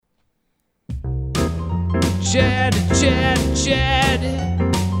Chad.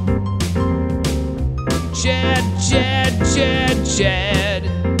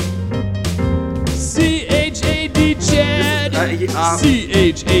 C-H-A-D, Chad.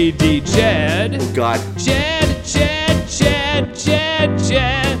 C-H-A-D, Chad. Oh, God. Chad.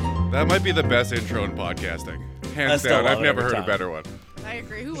 That might be the best intro in podcasting. Hands I still down. love I've it never every heard a time. better one. I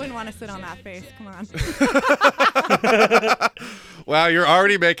agree. Who wouldn't want to sit on that face? Come on. Wow, you're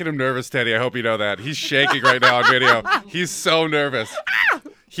already making him nervous, Teddy. I hope you know that. He's shaking right now on video. He's so nervous.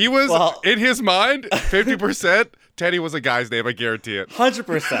 He was, in his mind, 50%. Teddy was a guy's name, I guarantee it. 100%.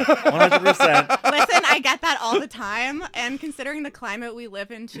 100%. Listen, I get that all the time. And considering the climate we live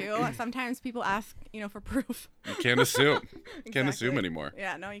in, too, sometimes people ask, for proof. You can't assume. Can't assume Exactly. anymore.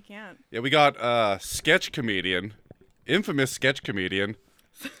 Yeah, no, you can't. Yeah, we got sketch comedian, infamous sketch comedian,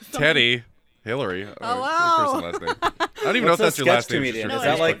 Teddy Hillary. Oh, wow. First and last name. I don't even know if What's that's a your last sketch name. comedian? It's Is just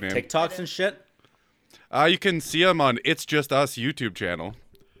that your like Facebook name. TikToks and shit? You can see him on It's Just Us YouTube channel.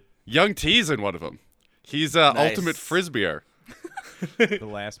 Young T's in one of them. He's Nice. ultimate frisbeer. The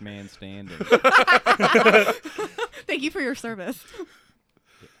last man standing. Thank you for your service.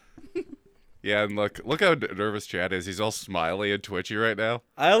 Yeah, and look how nervous Chad is. He's all smiley and twitchy right now.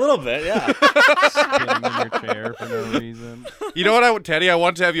 A little bit, yeah. Sitting in your chair for no reason. You know what, Teddy? I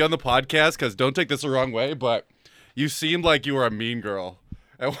want to have you on the podcast because don't take this the wrong way, but you seemed like you were a mean girl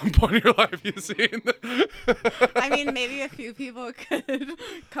at one point in your life. You seen? I mean, maybe a few people could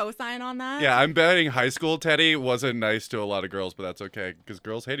co-sign on that. Yeah, I'm betting high school Teddy wasn't nice to a lot of girls, but that's okay because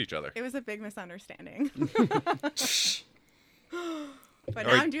girls hate each other. It was a big misunderstanding. But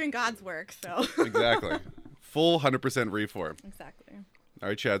All now right. I'm doing God's work, so. Exactly. Full 100% reform. Exactly. All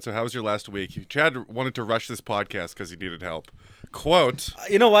right, Chad. So how was your last week? Chad wanted to rush this podcast because he needed help. Quote.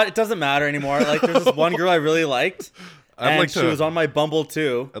 You know what? It doesn't matter anymore. Like, there's this one girl I really liked. I'd And like she to- was on my Bumble,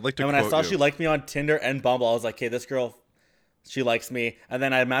 too. I'd like to And when I quote saw you. she liked me on Tinder and Bumble, I was like, hey, this girl, she likes me. And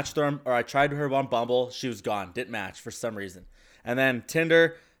then I matched her, or I tried her on Bumble. She was gone. Didn't match for some reason. And then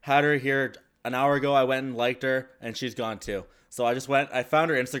Tinder had her here an hour ago. I went and liked her, and she's gone, too. So I just went, I found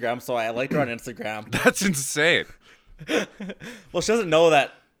her Instagram, so I liked her on Instagram. That's insane. Well, she doesn't know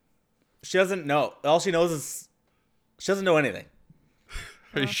that. She doesn't know. All she knows is she doesn't know anything.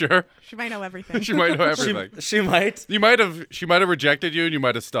 Are you sure? She might know everything. She might know everything. She might. She might have rejected you, and you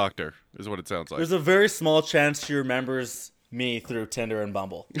might have stalked her. Is what it sounds like. There's a very small chance she remembers me through Tinder and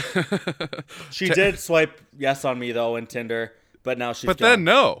Bumble. She did swipe yes on me though in Tinder, but now she's But gone. then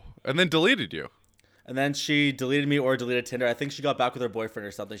no, and then deleted you. And then she deleted me or deleted Tinder. I think she got back with her boyfriend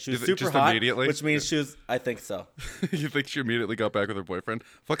or something. She was super Just hot, immediately? which means she was. I think so. You think she immediately got back with her boyfriend?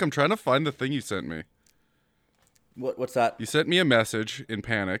 Fuck, I'm trying to find the thing you sent me. What's that? You sent me a message in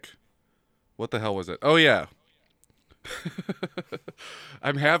panic. What the hell was it? Oh, yeah.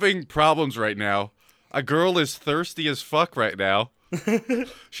 I'm having problems right now. A girl is thirsty as fuck right now.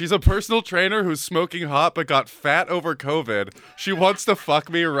 She's a personal trainer who's smoking hot but got fat over COVID. She wants to fuck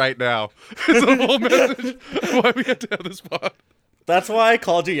me right now. It's a full message. Why we had to have this pod. That's why I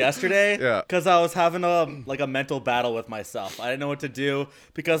called you yesterday. Yeah. Because I was having a mental battle with myself. I didn't know what to do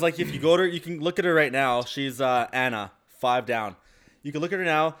because like if you go to her, you can look at her right now. She's Anna, 5 down. You can look at her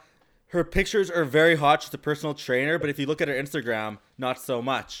now. Her pictures are very hot. She's a personal trainer, but if you look at her Instagram, not so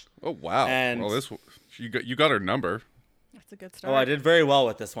much. Oh, wow. And- Well, you got her number. That's a good start. Oh, I did very well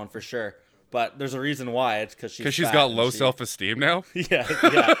with this one for sure. But there's a reason why. It's because Because she's got low self-esteem now. Yeah.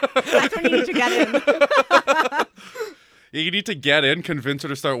 That's when you need to get in. You need to get in, convince her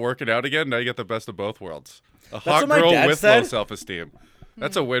to start working out again. Now you get the best of both worlds. A what hot my girl dad with low said. self-esteem.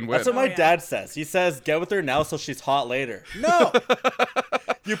 That's a win-win. That's what my yeah. dad says. He says, get with her now so she's hot later. No.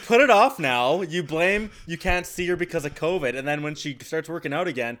 You put it off now. You blame you can't see her because of COVID. And then when she starts working out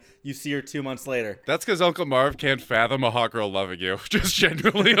again, you see her 2 months later. That's because Uncle Marv can't fathom a hot girl loving you. Just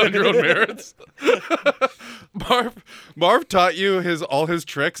genuinely on your own merits. Marv taught you all his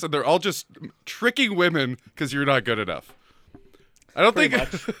tricks, and they're all just tricking women because you're not good enough. I don't Pretty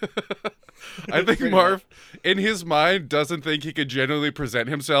think... I think Marv, in his mind, doesn't think he could genuinely present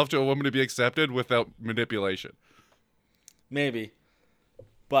himself to a woman to be accepted without manipulation. Maybe.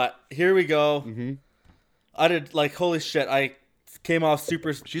 But here we go. Mm-hmm. I did, like, holy shit. I came off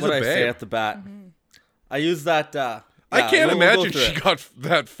super... She's what a did I say babe. at the bat? I used that... I can't we'll go imagine through she it. got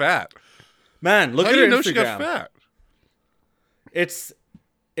that fat. Man, look How at do her you know Instagram. she got fat?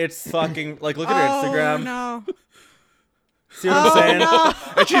 It's fucking... Like, look at her Instagram. Oh, no. See what I'm saying? No.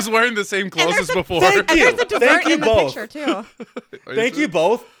 And she's wearing the same clothes as before. Thank you. There's a dessert Thank you in the both. picture, too. Thank you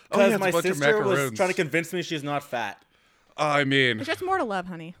both. Oh, yeah, Because it's a my bunch of sister was macaroons. trying to convince me she's not fat. I mean, There's just more to love,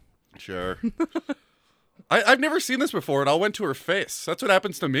 honey. sure. I've never seen this before. It all went to her face. That's what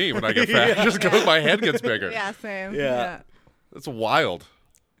happens to me when I get fat. It just goes, my head gets bigger. Yeah, same. Yeah. That's wild.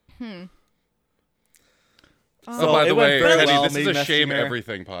 So Oh, by it the went way, very Penny, well, this me is a messaging Shame her.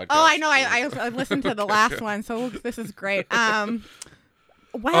 Everything podcast. Oh, I know. I listened to the last one, so this is great. Wow.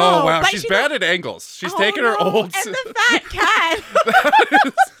 Oh, wow. but She's she bad don't- at angles. She's Oh, taking her no, old... and the fat cat.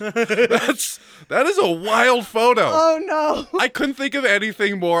 That is a wild photo. Oh no. I couldn't think of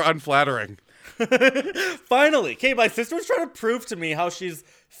anything more unflattering. Finally, okay. My sister was trying to prove to me how she's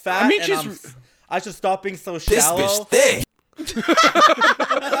fat. I mean, and she's- I should stop being so This shallow. bitch thick.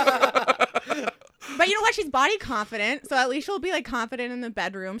 But you know what? She's body confident, so at least she'll be like confident in the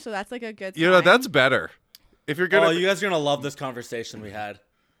bedroom. So that's like a good. You know, sign. that's better. If you're gonna... Oh, you guys are gonna love this conversation we had.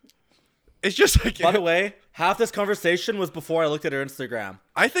 It's just like... By the way, half this conversation was before I looked at her Instagram.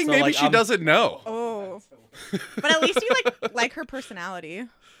 I think So, maybe like, she doesn't know. Oh. But at least you like her personality.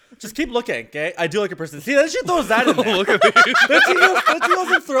 Just keep looking, okay? I do like her person. See, then she throws that in there. Look at me. Then she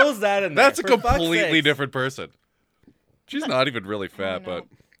goes and throws that in there. That's a For fuck's completely sakes. different person. She's not even really fat, no. but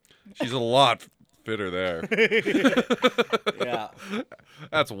she's a lot fitter there. Yeah.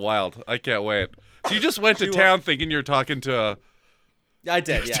 That's wild. I can't wait. So you just went to town thinking you're talking to... I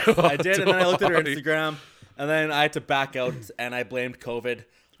did, yes. To- I did, and then I looked at her Audie. Instagram, and then I had to back out, and I blamed COVID.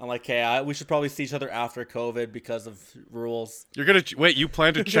 I'm like, hey, we should probably see each other after COVID because of rules. You're gonna... Wait, you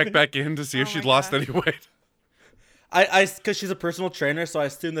plan to check back in to see if Oh she'd my lost gosh. any weight? Because she's a personal trainer, so I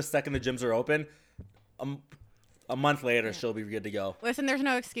assume the second the gyms are open, a month later, she'll be good to go. Listen, there's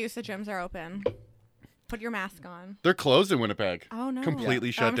no excuse. The gyms are open. Put your mask on. They're closed in Winnipeg. Oh no. Completely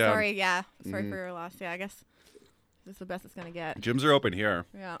Oh, shut I'm down. Mm-hmm. sorry. Yeah. Sorry for your loss. Yeah, I guess this is the best it's gonna get. Gyms are open here,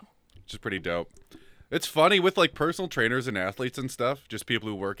 Yeah. which is pretty dope. It's funny with like personal trainers and athletes and stuff, just people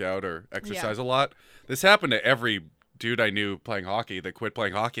who work out or exercise a lot. This happened to every dude I knew playing hockey that quit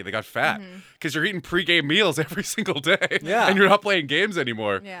playing hockey. They got fat because you're eating pregame meals every single day, Yeah. and you're not playing games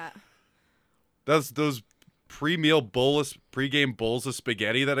anymore. Yeah. Those pregame bowls of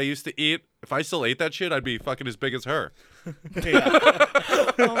spaghetti that I used to eat. If I still ate that shit, I'd be fucking as big as her.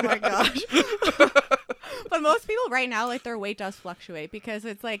 Oh my gosh. But most people right now, like their weight does fluctuate because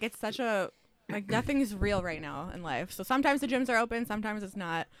it's like it's such a like nothing's real right now in life. So sometimes the gyms are open, sometimes it's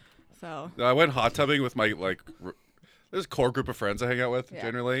not. So I went hot tubbing with my there's a core group of friends I hang out with Yeah.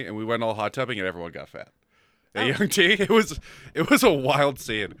 generally, and we went all hot tubbing and everyone got fat. At Young T, it was a wild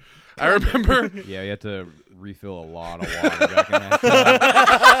scene. I remember Yeah, you had to refill a lot of water back in that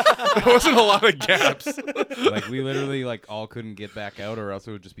time. there wasn't a lot of gaps. Like we literally like all couldn't get back out, or else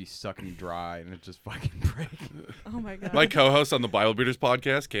it would just be sucking dry and it just fucking break. oh my god. My co-host on the Bible Beaters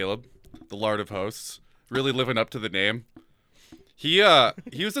podcast, Caleb, the Lord of Hosts, really living up to the name. He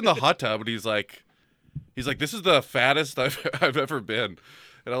was in the hot tub and he's like, this is the fattest I've ever been.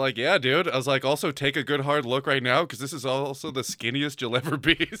 And I'm like, yeah, dude. I was like, also take a good hard look right now because this is also the skinniest you'll ever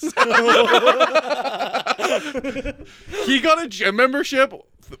be. He got a gym membership,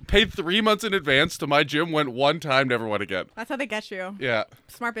 paid 3 months in advance to my gym, went one time, never went again. That's how they get you. Yeah.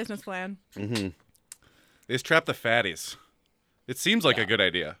 Smart business plan. They just trap the fatties. It seems like a good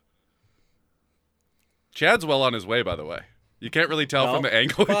idea. Chad's well on his way, by the way. You can't really tell from No. the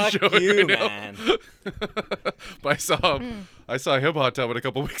angle he's Fuck showing you, right now. man. But I saw him hot tubbing a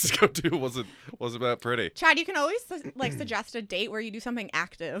couple weeks ago too. Wasn't that pretty? Chad, you can always like suggest a date where you do something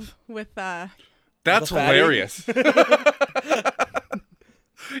active with That's The fatty? hilarious.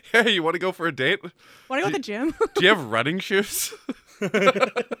 Hey, you want to go for a date? want to go to the gym? Do you have running shoes?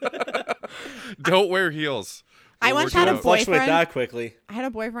 Don't wear heels. I We'll once work had it a out. Fluctuate boyfriend. that quickly. I had a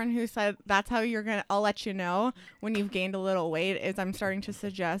boyfriend who said that's how I'll let you know when you've gained a little weight is I'm starting to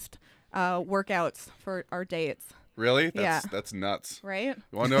suggest workouts for our dates, Really? Yeah. That's nuts. right?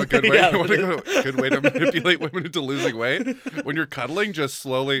 You want to know a good way? Yeah. You want to know a good way to manipulate women into losing weight? When you're cuddling, just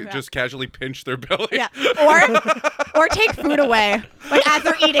slowly, just casually pinch their belly. Yeah. Or take food away. Like as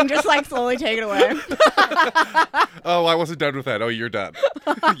they're eating, just like slowly take it away. Oh, I wasn't done with that. Oh, you're done.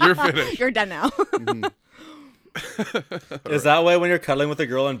 You're finished. You're done now. Is that why when you're cuddling with a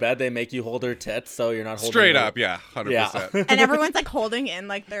girl in bed, they make you hold her tits so you're not holding Straight her- up, yeah, 100%. Yeah. And everyone's like holding in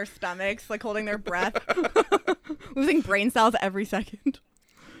like their stomachs, like holding their breath, losing brain cells every second.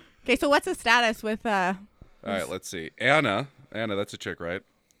 Okay, so what's the status with All right, let's see. Anna, that's a chick, right?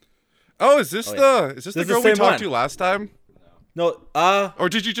 Is this Oh, the This girl is the we same talked one. to last time? No, Or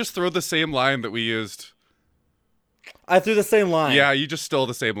did you just throw the same line that we used? I threw the same line. Yeah, you just stole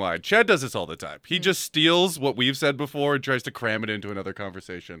the same line. Chad does this all the time. He just steals what we've said before and tries to cram it into another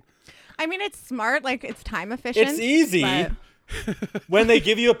conversation. I mean, it's smart, like it's time efficient. It's easy but- when they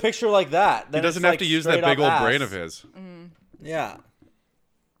give you a picture like that. He then doesn't it's have like to use that straight big up old brain ass. of his. Yeah.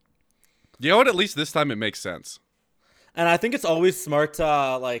 You know what? At least this time it makes sense. And I think it's always smart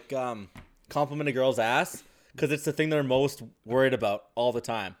to compliment a girl's ass because it's the thing they're most worried about all the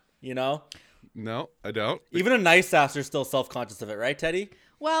time. You know? No, I don't. Even a nice ass are still self-conscious of it, right, Teddy?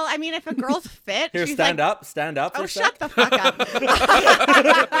 Well, I mean, if a girl's fit, Here, she's stand like, up. Stand up. For Oh, a shut sec. the fuck up.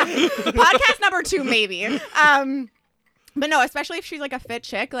 Podcast number 2, maybe. But no, especially if she's like a fit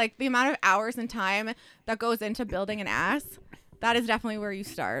chick, like the amount of hours and time that goes into building an ass, that is definitely where you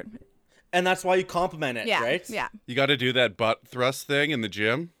start. And that's why you compliment it, Yeah, right? yeah. You got to do that butt thrust thing in the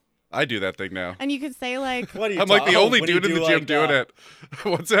gym. I do that thing now. And you could say like, What are you I'm like the only when you dude in do, the gym like, doing it.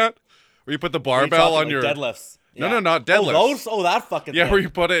 What's that? Where you put the what are you barbell talking on about? your deadlifts. No, not deadlifts. That fucking Yeah, thing. where you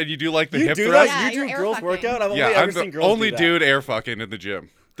put it and you do like the you hip do thrust. that? Yeah, You you're do air girls fucking. workout? I've Yeah, only I'm ever seen the girls only do that. dude air fucking in the gym.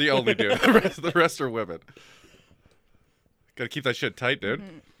 The only dude. The rest are women. Gotta keep that shit tight, dude.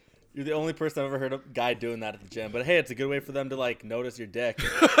 Mm-hmm. You're the only person I've ever heard a guy doing that at the gym. But hey, it's a good way for them to like notice your dick.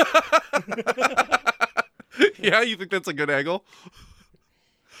 Yeah, you think that's a good angle?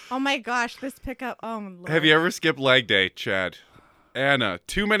 oh my gosh, this pickup. Oh my Lord. Have you ever skipped leg day, Chad? Anna,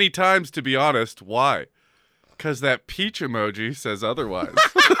 too many times to be honest. Why? Because that peach emoji says otherwise.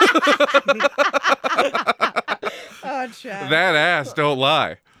 Oh, Chad. That ass don't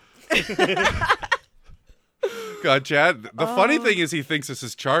lie. God, Chad. The funny thing is he thinks this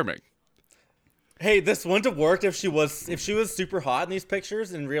is charming. Hey, this wouldn't have worked if she was super hot in these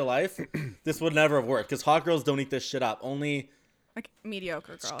pictures in real life. This would never have worked because hot girls don't eat this shit up. Only Like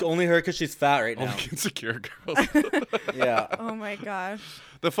mediocre girl. her because she's fat right now. Only insecure girls. Yeah. Oh my gosh.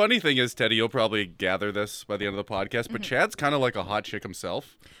 The funny thing is, Teddy, you'll probably gather this by the end of the podcast, but Chad's kind of like a hot chick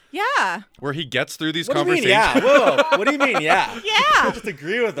himself, Yeah. where he gets through these What do you mean? conversations. Yeah. Whoa. What do you mean? Yeah. Yeah. I just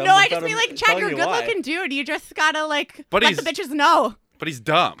agree with them. No, I without just mean them like, Chad, telling you're a you why. good-looking dude. You just gotta like But let the bitches know. But he's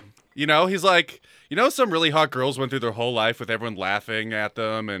dumb. You know, he's like, you know, some really hot girls went through their whole life with everyone laughing at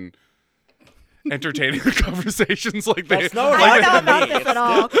them and entertaining the conversations like they. That's not what I happened don't know to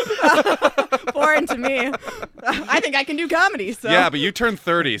about me. this at all. Foreign to me. I think I can do comedy. So. Yeah, but you turned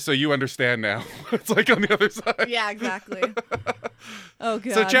 30, so you understand now. It's like on the other side. Yeah, exactly. Oh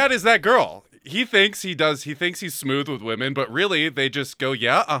god. So Chad is that girl. He thinks he's smooth with women, but really they just go,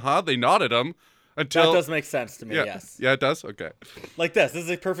 yeah, they nod at him until That does make sense to me. yeah, Yes. yeah, it does. Okay, Like this. This is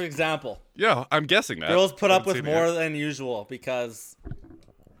a perfect example. yeah, I'm guessing that Girls put I up haven't with seen it more yet. than usual because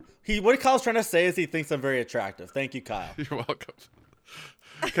what Kyle's trying to say is he thinks I'm very attractive. Thank you, Kyle. You're welcome.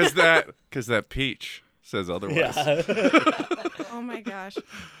 Because that peach says otherwise. Yeah. Oh my gosh.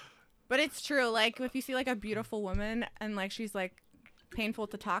 But it's true. Like if you see like a beautiful woman and like she's like painful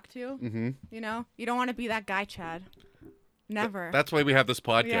to talk to, you know, you don't want to be that guy, Chad. Never. That's why we have this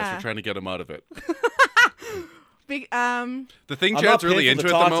podcast. Yeah. We're trying to get him out of it. Big. The thing I'm Chad's not really painful into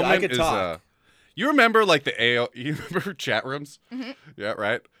to at the talk to. I moment could is talk. you remember like the AO you remember chat rooms? Mm-hmm. Yeah,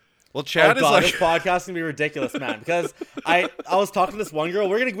 right. Well, Oh Chad is god, like this podcast is gonna be ridiculous, man. Because I was talking to this one girl.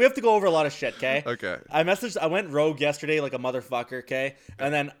 We have to go over a lot of shit, okay? Okay. I went rogue yesterday like a motherfucker, okay?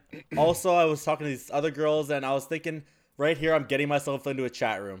 And then also I was talking to these other girls and I was thinking right here I'm getting myself into a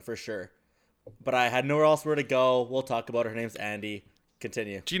chat room for sure. But I had nowhere else where to go. We'll talk about her. Her name's Andy.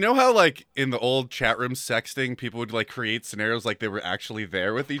 Continue. Do you know how like in the old chat room sexting people would like create scenarios like they were actually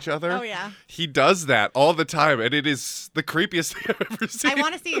there with each other? Oh, yeah. He does that all the time and it is the creepiest thing I've ever seen. I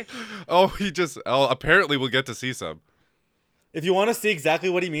want to see. Apparently we'll get to see some. If you want to see exactly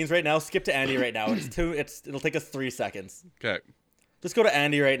what he means right now, skip to Andy right now. It'll take us 3 seconds. Okay. Just go to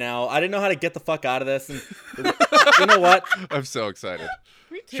Andy right now. I didn't know how to get the fuck out of this. And you know what? I'm so excited.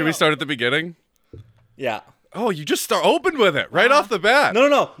 Me too. Should we start at the beginning? Yeah. Oh, you just opened with it right off the bat.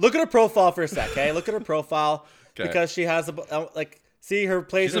 No. Look at her profile for a sec, okay? Look at her profile 'Kay. because she has see her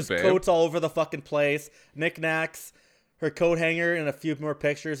place. She's a There's babe. coats all over the fucking place, knickknacks. Her coat hanger and a few more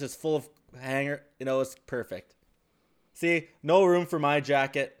pictures is full of hanger. You know, it's perfect. See, no room for my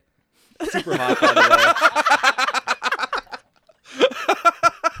jacket. Super hot, by the way.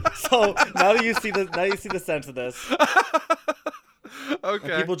 So now you see the sense of this.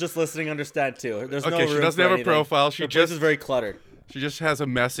 Okay. People just listening understand too. There's no Okay, room she doesn't for have a anything. profile. She Her place just is very cluttered. She just has a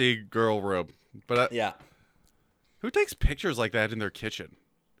messy girl room. But Yeah. who takes pictures like that in their kitchen?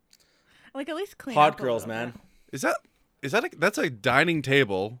 Like at least clean Hot up a girls, little man. bit. That's a dining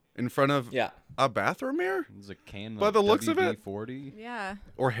table in front of Yeah. a bathroom mirror There's a can By of the looks of it. WD-40. Yeah.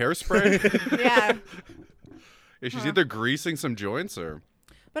 or hairspray? Yeah. Yeah, she's either greasing some joints or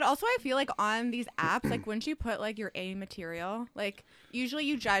But also I feel like on these apps, like once you put like your A material, like usually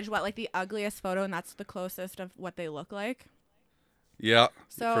you judge what like the ugliest photo and that's the closest of what they look like. yeah,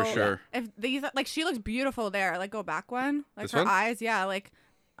 So for sure. if these like she looks beautiful there, like go back one. Like This her one? eyes, yeah, like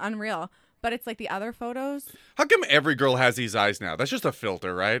unreal. but it's like the other photos. How come every girl has these eyes now? That's just a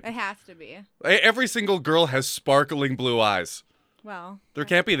filter, right? It has to be. Every single girl has sparkling blue eyes. Well, There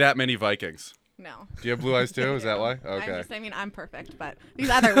can't be that many Vikings. no. Do you have blue eyes too? Is that why? Okay. I'm perfect, but these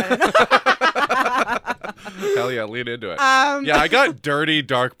other women. Hell yeah, lean into it. Yeah, I got dirty,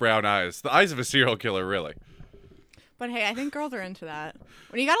 dark brown eyes. The eyes of a serial killer, really. But hey, I think girls are into that.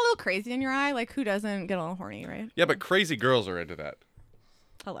 When you got a little crazy in your eye, like who doesn't get a little horny, right? Yeah, but crazy girls are into that.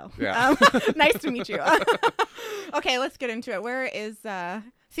 Hello. Yeah. Nice to meet you. Okay, let's get into it. Where is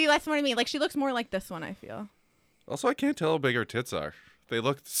See, that's what I mean. Like she looks more like this one, I feel. Also, I can't tell how big her tits are. They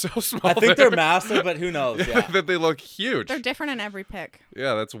look so small. I think they're massive, but who knows? Yeah. that they look huge. They're different in every pic.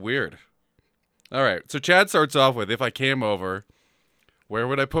 Yeah, that's weird. All right, so Chad starts off with, if I came over, where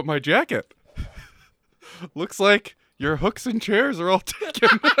would I put my jacket? Looks like your hooks and chairs are all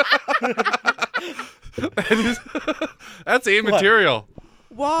taken. That's immaterial.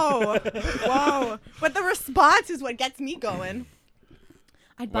 Whoa. Whoa. But the response is what gets me going.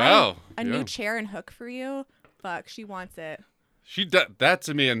 I'd buy Wow, a yeah. new chair and hook for you. Fuck, she wants it. She did that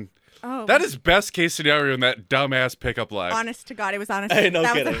to me, and Oh. that is best case scenario in that dumbass pickup line. Honest to God, it was honest. Hey, no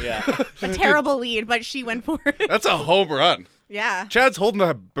that kidding. was Yeah. a terrible lead, but she went for it. That's a home run. Yeah. Chad's holding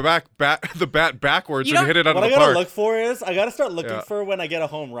the bat backwards You and don't- hit it out What of I the gotta park. look for is I gotta start looking Yeah. for when I get a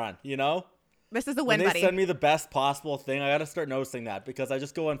home run. You know, This is a when win, they buddy. send me the best possible thing, I gotta start noticing that because I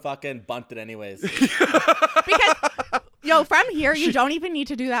just go and fucking bunt it anyways. Because, yo, from here, you don't even need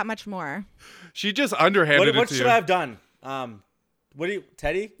to do that much more. She just underhanded What it to should you. I have done? What do you,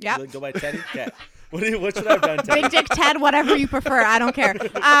 Teddy? Yep. You go by Teddy. Okay. What should I have done, Teddy? Big Dick Ted, whatever you prefer. I don't care.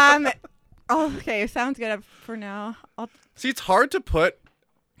 Okay, sounds good for now. See, it's hard to put.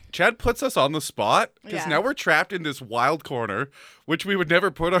 Chad puts us on the spot because Yeah. now we're trapped in this wild corner, which we would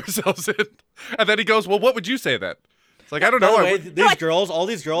never put ourselves in. And then he goes, "Well, what would you say then?" It's like I don't By know. the I way, would- all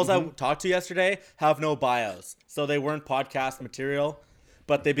these girls I talked to yesterday have no bios, so they weren't podcast material,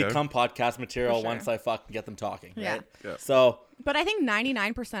 but they become podcast material For sure. once I fucking get them talking. Yeah. Right? Yeah. So But I think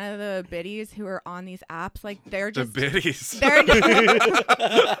 99% of the biddies who are on these apps, like, they're the just... biddies. They're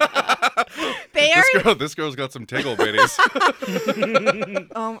they are... This girl's got some tingle biddies.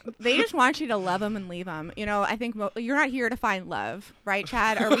 They just want you to love them and leave them. You know, I think you're not here to find love, right,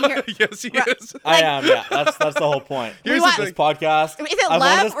 Chad? Are we here? Yes, he Right. is. I am. Yeah, that's the whole point. Here's want- the This thing. podcast. Is it I've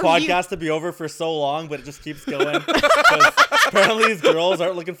love wanted this or podcast to be over for so long, but it just keeps going. 'Cause apparently, these girls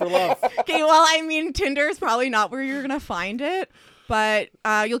aren't looking for love. Okay, well, I mean, Tinder is probably not where you're going to find it, but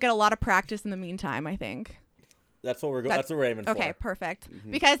you'll get a lot of practice in the meantime, I think. That's what That's what we're aiming for. Okay, perfect.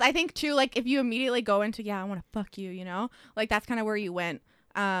 Because I think, too, like, if you immediately go into, I want to fuck you, you know? Like, that's kind of where you went.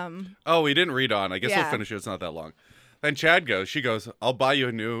 Oh, we didn't read on. I guess we'll Yeah. finish it. It's not that long. Then Chad goes. She goes, "I'll buy you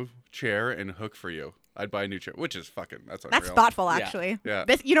a new chair and hook for you. I'd buy a new chair," which is fucking. That's unreal. That's thoughtful, Yeah. actually. Yeah.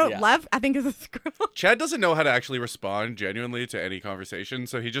 This, you know, Yeah. love, I think, is a scroll. Chad doesn't know how to actually respond genuinely to any conversation,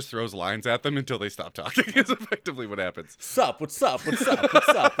 so he just throws lines at them until they stop talking. Is effectively what happens. Sup? What's up? What's up? What's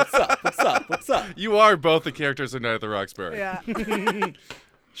up? What's up? What's up? What's up? You are both the characters in Night at the Roxbury. Yeah. And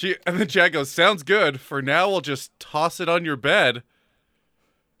then Chad goes, "Sounds good. For now, we'll just toss it on your bed.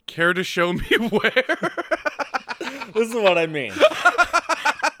 Care to show me where?" This is what I mean.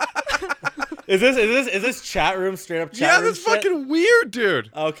 Is this chat room straight up chat Yeah, room that's shit? fucking weird, dude.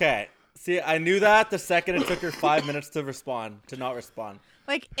 Okay. See, I knew that the second it took her 5 minutes to not respond.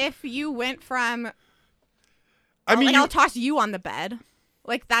 Like, if you went from, I mean, like, you- I'll toss you on the bed.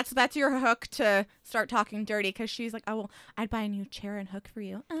 Like, that's your hook to start talking dirty, because she's like, oh, well, I'd buy a new chair and hook for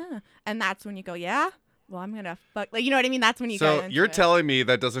you. And that's when you go, yeah? Well, I'm going to fuck. Like, you know what I mean? That's when you go so into you're it. telling me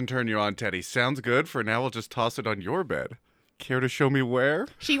that doesn't turn you on, Teddy. Sounds good. For now, we'll just toss it on your bed. Care to show me where?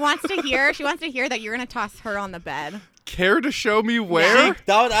 She wants to hear that you're going to toss her on the bed. Care to show me where?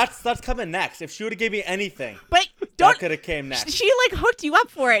 That's coming next. If she would have gave me anything, But that don't. could have came next. She, like, hooked you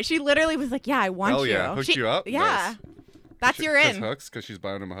up for it. She literally was like, yeah, I want Hell you. yeah. Hooked She- you up? Yeah. Nice. That's your in. Hooks, because she's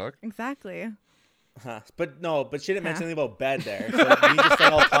buying him a hook. Exactly. Huh. But she didn't mention Huh. anything about bed there. So me just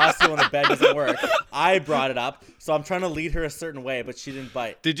saying I'll toss you on the bed doesn't work. I brought it up, so I'm trying to lead her a certain way, but she didn't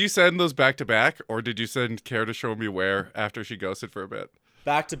bite. Did you send those back to back, or did you send Care to show me where after she ghosted for a bit?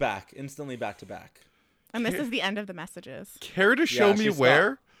 Back to back, instantly back to back. And this is the end of the messages. Care to show Yeah, me she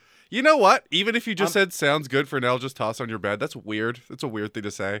where? You know what? Even if you just said sounds good for now, just toss on your bed. That's weird. That's a weird thing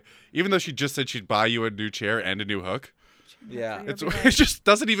to say. Even though she just said she'd buy you a new chair and a new hook. Yeah. It just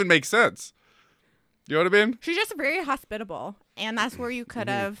doesn't even make sense. You know what I mean? She's just very hospitable, and that's where you could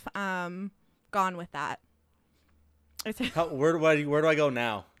have gone with that. Where do I go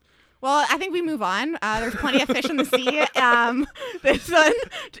now? Well, I think we move on. There's plenty of fish in the sea. This one,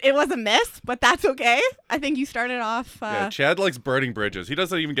 it was a miss, but that's okay. I think you started off. Yeah, Chad likes burning bridges. He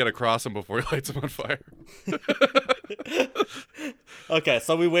doesn't even get across them before he lights them on fire. Okay,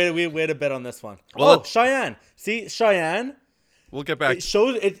 so we wait a bit on this one. Well, Cheyenne. See, Cheyenne. We'll get back. It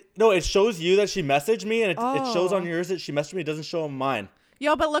shows you that she messaged me, and it shows on yours that she messaged me. It doesn't show on mine.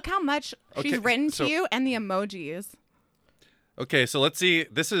 Yo, but look how much she's Okay, written so- to you and the emojis. Okay, so let's see.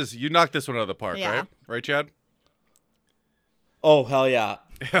 You knocked this one out of the park, Yeah. right? Right, Chad? Oh, hell yeah.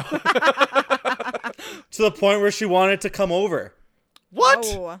 To the point where she wanted to come over. What?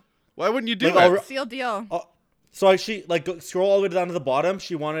 Oh, Why wouldn't you do Like, that? seal deal. So scroll all the way down to the bottom.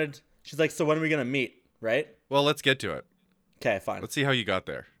 She's like, so when are we going to meet? Right? Well, let's get to it. Okay, fine. Let's see how you got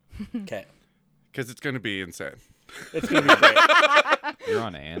there. Okay. Because it's going to be insane. It's going to be great. You're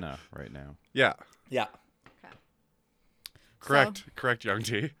on Anna right now. Yeah. Yeah. Correct, Young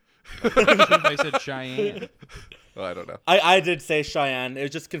T. I said Cheyenne. Well, I don't know. I did say Cheyenne.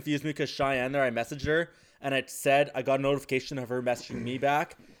 It just confused me because Cheyenne there, I messaged her, and it said I got a notification of her messaging me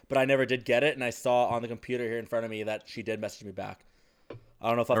back, but I never did get it, and I saw on the computer here in front of me that she did message me back. I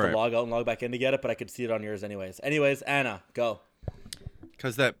don't know if I have to log out and log back in to get it, but I could see it on yours anyways. Anyways, Anna, go.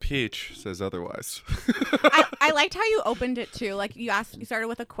 Because that peach says otherwise. I liked how you opened it too. Like you started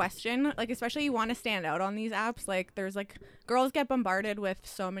with a question. Like especially you want to stand out on these apps. Like there's like girls get bombarded with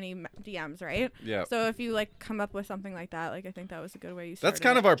so many DMs, right? Yeah. So if you like come up with something like that, like I think that was a good way you started. That's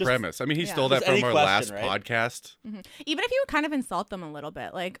kind of our Just- premise. I mean, he Yeah. stole that Just from any our question, last right? podcast. Even if you kind of insult them a little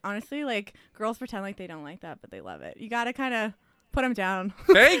bit, like honestly, like girls pretend like they don't like that, but they love it. You gotta kind of put them down.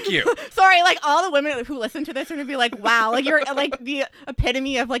 Thank you. Sorry, like all the women who listen to this are gonna be like, wow, like you're like the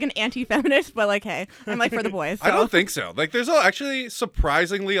epitome of like an anti-feminist, but like, hey, I'm like for the boys. I so. don't think so. Like, there's actually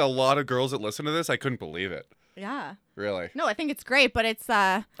surprisingly a lot of girls that listen to this. I couldn't believe it. Yeah. Really. No, I think it's great, but it's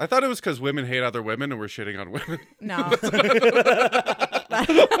I thought it was because women hate other women and we're shitting on women. no.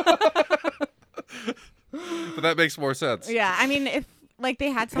 But that makes more sense. Yeah, I mean, if like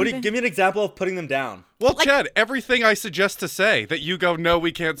they had What do something. you give me an example of putting them down? Well, Chad, everything I suggest to say that you go, no,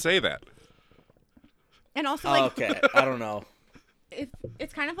 we can't say that. and also Oh, like okay, I don't know. if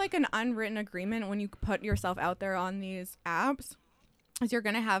it's kind of like an unwritten agreement when you put yourself out there on these apps, is you're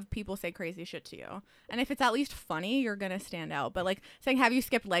gonna have people say crazy shit to you, and if it's at least funny, you're gonna stand out. But like saying, "Have you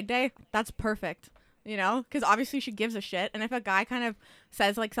skipped leg day?" That's perfect. You know, because obviously she gives a shit, and if a guy kind of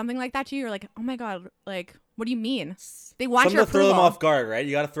says like something like that to you, you're like, "Oh my god, like, what do you mean?" They want Something your to throw them approval. off guard, right?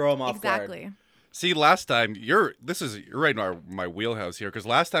 You got to throw them off guard. Exactly. See, last time, you're right in my wheelhouse here, because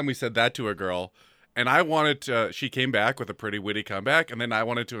last time we said that to a girl, and I wanted to, she came back with a pretty witty comeback, and then I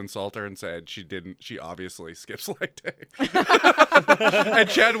wanted to insult her and said she obviously skips leg day. And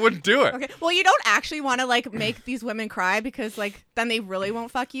Chad wouldn't do it. Okay. Well, you don't actually want to like make these women cry because like then they really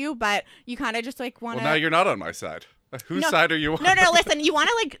won't fuck you, but you kind of just like want to. Well, now you're not on my side. Whose side are you on? No, listen, you want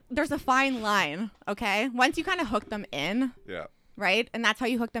to like, there's a fine line, okay? Once you kind of hook them in, Yeah. right? And that's how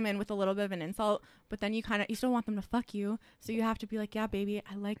you hook them in with a little bit of an insult, but then you still want them to fuck you. So you have to be like, yeah, baby,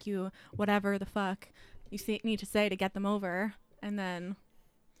 I like you, whatever the fuck you need to say to get them over. And then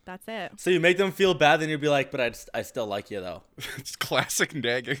that's it. So you make them feel bad, then you'll be like, but I still like you though. It's classic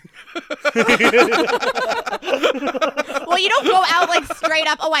nagging. Well, you don't go out like straight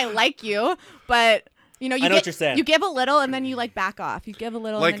up, oh, I like you, but you know, I know what you're saying. You give a little and then you like back off. You give a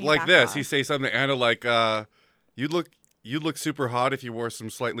little and then you like back this. off. He say something to Anna like, you'd look super hot if you wore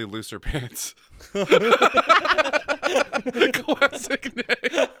some slightly looser pants. Classic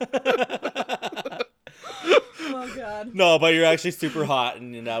nag. Oh god. No, but you're actually super hot,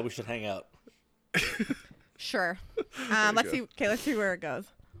 and we should hang out. Sure. Let's see. Okay, let's see where it goes.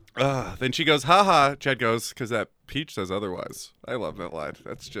 Then she goes, haha. Chad goes, because that peach says otherwise. I love that line.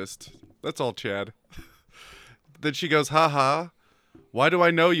 That's all Chad. Then she goes, haha. Why do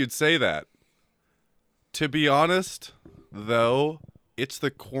I know you'd say that? To be honest, though, it's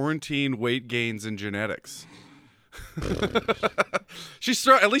the quarantine weight gains and genetics.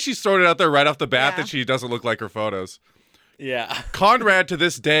 At least she's thrown it out there right off the bat Yeah. that she doesn't look like her photos. Yeah. Conrad to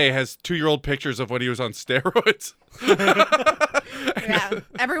this day has 2-year-old pictures of when he was on steroids. Yeah,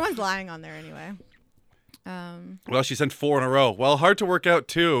 everyone's lying on there anyway. Well, she sent 4 in a row. Well, hard to work out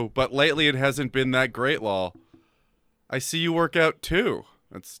too, but lately it hasn't been that great, lol. I see you work out too.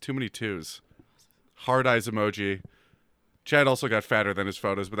 That's too many twos. Hard eyes emoji. Chad also got fatter than his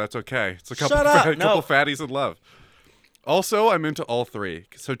photos, but that's okay. It's a couple, Shut up, no. couple fatties in love. Also, I'm into all 3.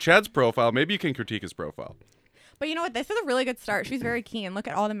 So Chad's profile, maybe you can critique his profile. But you know what? This is a really good start. She's very keen. Look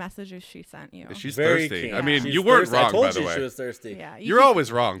at all the messages she sent you. She's Very thirsty. keen. I mean, She's you weren't thirsty. I wrong, told by the you way. she was thirsty. Yeah, You're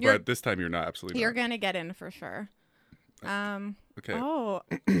always wrong, you're- but this time you're not. Absolutely You're not. gonna get in for sure. Okay. Oh.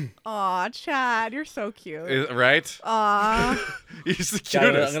 Aw, Chad, you're so cute. Right? Aw. He's the Yeah,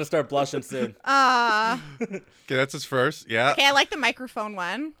 I'm cutest. gonna start blushing soon. Okay, that's his first. Yeah. Okay, I like the microphone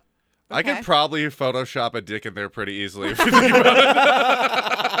one. I could Okay. probably Photoshop a dick in there pretty easily. If you think about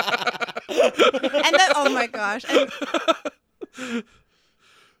And then, oh my gosh. And, it.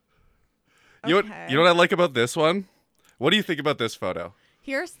 You know what I like about this one? What do you think about this photo?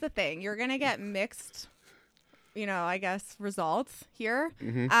 here's the thing. You're going to get mixed, I guess, results here.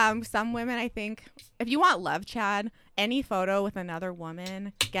 Mm-hmm. Some women, I think, if you want love, Chad, any photo with another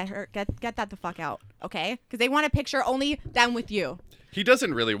woman, get that the fuck out, okay? Because they want a picture only them with you. He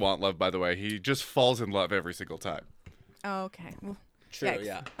doesn't really want love, by the way. He just falls in love every single time. Oh, okay. Well, True, yikes.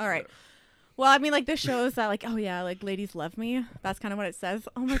 yeah. All right. Well, I mean, like, this shows that, like, oh, yeah, like, ladies love me. That's kind of what it says.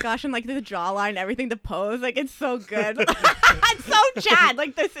 Oh, my gosh. And, like, the jawline, everything, the pose. Like, it's so good. It's so Chad.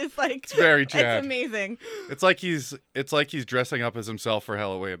 Like, this is, like... It's very Chad. It's amazing. It's like he's dressing up as himself for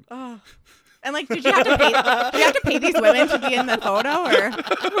Halloween. Oh. And, like, did you have to pay these women to be in the photo, or...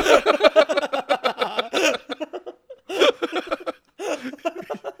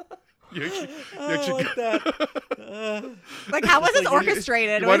 You I actually- like that. Like, how was this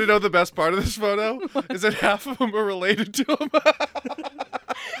orchestrated? You want to know the best part of this photo? Is that half of them are related to him.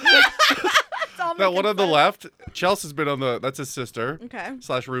 That one on the left, Chelsea's been on that's his sister. Okay.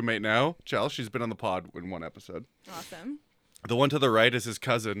 / roommate now. Chelsea, she's been on the pod in one episode. Awesome. The one to the right is his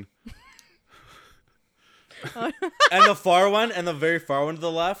cousin. And the far one, and the very far one to the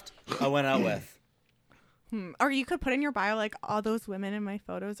left, I went out with. Or you could put in your bio, like, all those women in my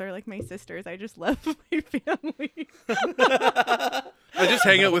photos are, like, my sisters. I just love my family. I just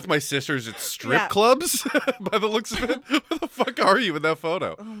hang out with my sisters at strip Yeah. clubs, by the looks of it. Where the fuck are you in that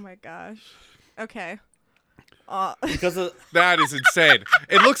photo? Oh, my gosh. Okay. Because of, That is insane.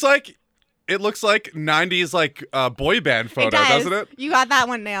 It looks like 90s like boy band photo, it does. doesn't it? You got that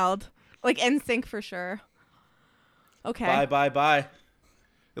one nailed. Like, NSYNC for sure. Okay. bye.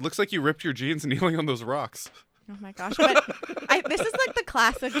 It looks like you ripped your jeans kneeling on those rocks. Oh, my gosh. But this is, like, the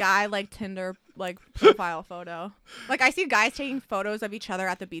classic guy, like, Tinder, like, profile photo. Like, I see guys taking photos of each other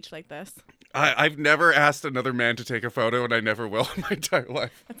at the beach like this. I've never asked another man to take a photo, and I never will in my entire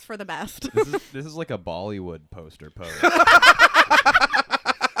life. That's for the best. This is like a Bollywood poster pose.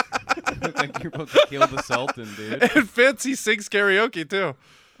 Like you're about to kill the Sultan, dude. It fits. He sings karaoke too.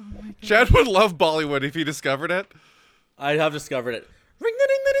 Chad would love Bollywood if he discovered it. I have discovered it.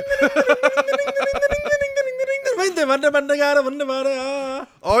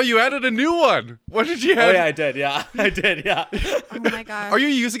 Oh, you added a new one. What did you Oh add? yeah, I did. Yeah, I did. Yeah. Oh, my gosh. Are you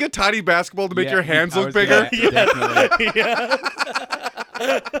using a tiny basketball to make Yeah, your hands I look was bigger? Definitely.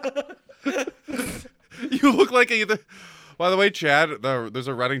 You look like either. By the way, Chad, there's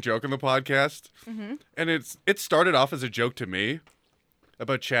a running joke in the podcast, and it started off as a joke to me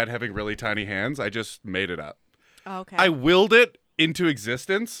about Chad having really tiny hands. I just made it up. Oh, okay. I willed it into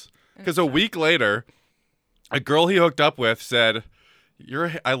existence because a week later, a girl he hooked up with said,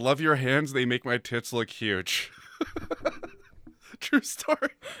 I love your hands. They make my tits look huge. True story.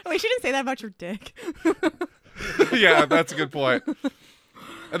 Wait, she didn't say that about your dick. Yeah, that's a good point.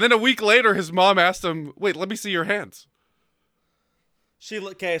 And then a week later, his mom asked him, wait, let me see your hands.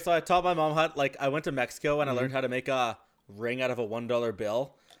 Okay, so I taught my mom I went to Mexico and I learned how to make a ring out of a $1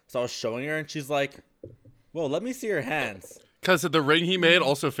 bill. So I was showing her and she's like, whoa, let me see your hands. Because the ring he made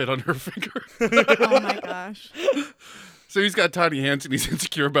also fit on her finger. Oh, my gosh. So he's got tiny hands and he's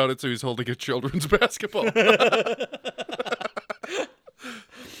insecure about it, so he's holding a children's basketball. Okay,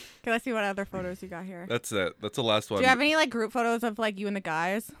 let's see what other photos you got here. That's it. That's the last one. Do you have any, like, group photos of, like, you and the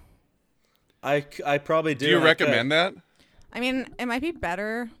guys? I probably do. Do you and I could. recommend that? I mean, it might be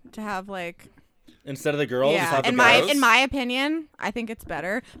better to have, like... Instead of the girls, just Yeah, have the in guys? my opinion, I think it's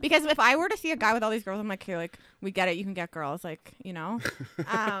better. Because if I were to see a guy with all these girls, I'm like, okay, like, we get it. You can get girls, like, you know?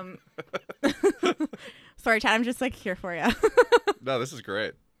 Sorry, Chad, I'm just, like, here for you. No, this is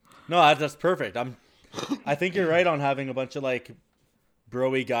great. No, that's perfect. I think you're right on having a bunch of like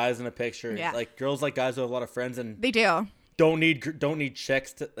bro-y guys in a picture. Yeah. Like girls like guys who have a lot of friends and They do. don't need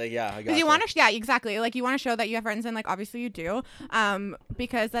chicks to yeah, I got Because you want to, yeah, exactly. Like, you want to show that you have friends, and, like, obviously you do.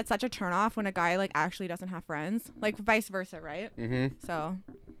 Because that's such a turnoff when a guy, like, actually doesn't have friends. Like, vice versa, right? Mm-hmm. So.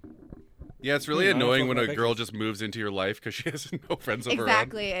 Yeah, it's really I don't annoying fuck when my a girl pictures. just moves into your life because she has no friends of her own.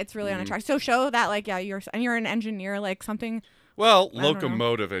 Exactly. It's really unattractive. So show that, like, yeah, you're an engineer, like, something. Well, I don't know.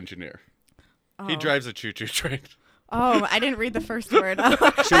 locomotive engineer. He Oh. drives a choo-choo train. Oh, I didn't read the first word. Choo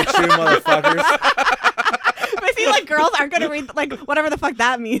choo, motherfuckers. But see, like, girls aren't going to read, like, whatever the fuck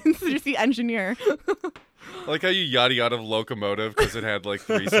that means. You see engineer. I like how you yada yada locomotive because it had like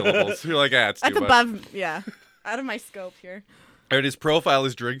 3 syllables. You're like, it's That's too much. above, yeah. Out of my scope here. And his profile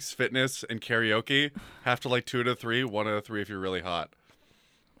is drinks, fitness, and karaoke. Have to like 2 out of 3, 1 out of 3 if you're really hot.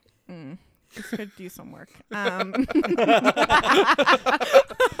 This could do some work. Because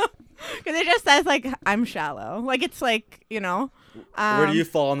it just says like I'm shallow. Like it's like Where do you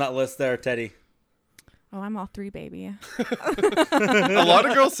fall on that list there, Teddy? Oh, I'm all 3, baby. A lot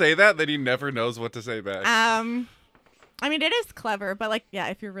of girls say that, then he never knows what to say back. I mean, it is clever, but like, yeah,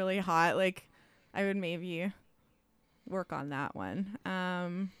 if you're really hot, like, I would maybe work on that one.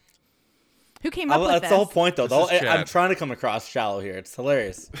 Who came up with That's this? the whole point, though. This is Chad. I'm trying to come across shallow here. It's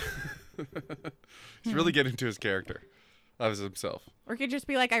hilarious. He's really getting into his character. Of himself. Or it could just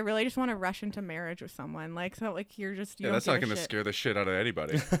be like, I really just want to rush into marriage with someone. Like, so like you're just you Yeah, don't that's not give a going to shit. scare the shit out of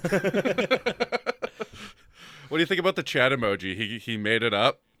anybody. What do you think about the Chad emoji? He made it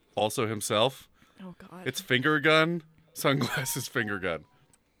up, also himself. Oh god. It's finger gun, sunglasses finger gun.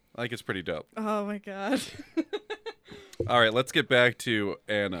 I think it's pretty dope. Oh my god. All right, let's get back to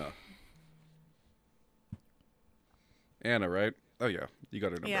Anna. Anna, right? Oh yeah, you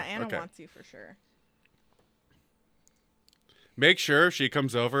got her number. Yeah, Anna okay. wants you for sure. Make sure she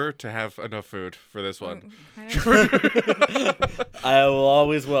comes over to have enough food for this one. I will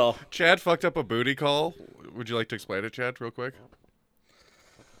always will. Chad fucked up a booty call. Would you like to explain it, Chad, real quick?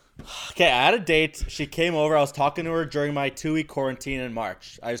 Okay, I had a date. She came over. I was talking to her during my 2-week quarantine in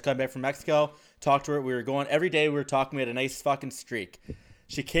March. I just got back from Mexico. Talked to her. We were going every day. We were talking. We had a nice fucking streak.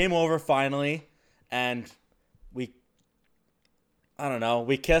 She came over finally, and I don't know.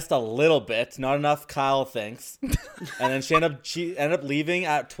 We kissed a little bit, not enough. Kyle thinks, and then she ended up leaving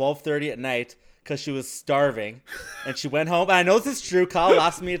at 12:30 at night because she was starving, and she went home. And I know this is true. Kyle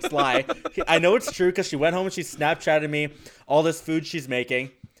asked me it's lie. I know it's true because she went home and she Snapchatted me all this food she's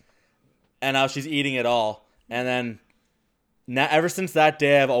making, and now she's eating it all. And then ever since that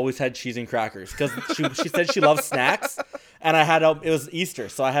day, I've always had cheese and crackers because she said she loves snacks, and I had it was Easter,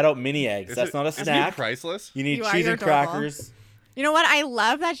 so I had out mini eggs. That's not a Isn't snack. he priceless? You need You are, cheese you're and adorable. crackers. You know what? I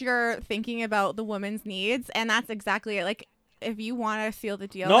love that you're thinking about the woman's needs, and that's exactly it. Like, if you want to seal the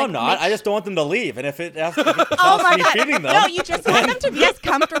deal. No, like, I'm not. make I just don't want them to leave. And if it Oh costs my me god! feeding them, No, you just want them to be as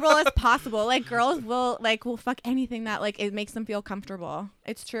comfortable as possible. Like girls will fuck anything that like it makes them feel comfortable.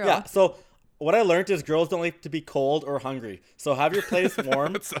 It's true. yeah. So what I learned is girls don't like to be cold or hungry. So have your place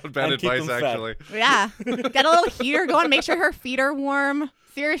warm. That's not bad and keep advice, them fed. actually. Yeah. Get a little heater going. Make sure her feet are warm.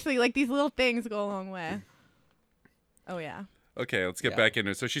 Seriously, like these little things go a long way. Oh yeah. Okay, let's get Yeah. back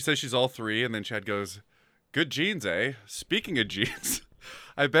into it. So she says she's all 3, and then Chad goes, "Good jeans, eh? Speaking of jeans,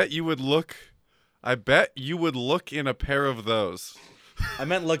 I bet you would look in a pair of those." I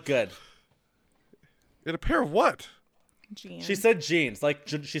meant look good. In a pair of what? Jeans. She said genes. Like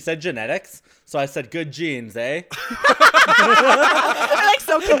she said genetics. So I said good genes, eh? I'm like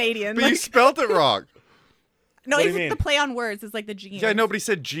so Canadian. But you Like, spelled it wrong. no, what do it's you mean? the play on words is like the jeans. Yeah, nobody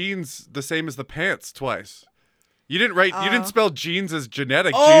said jeans the same as the pants twice. You didn't write. You didn't spell jeans as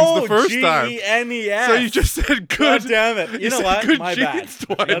genetic jeans the first time. G-E-N-E-S. So you just said good. God damn it. You know said what? good My jeans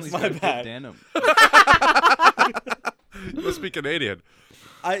bad. twice. That's my Good bad. denim. You must be Canadian.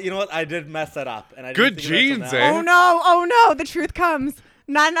 You know what? I did mess that up. And I Good didn't think of that jeans, till eh? now. Oh no, the truth comes.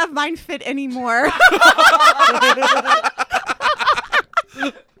 Not enough mine fit anymore.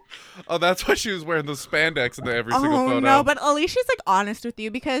 Oh, that's why she was wearing the spandex in every single photo. Oh no, but at least she's like honest with you,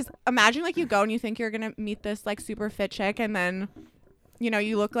 because imagine like you go and you think you're gonna meet this like super fit chick, and then you know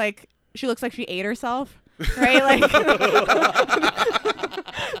she looks like she ate herself, right? Like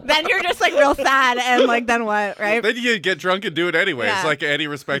then you're just like real sad, and like then what, right? Then you get drunk and do it anyways, Yeah. like any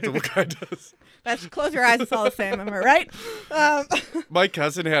respectable guy does. That's close your eyes, it's all the same, am I right? My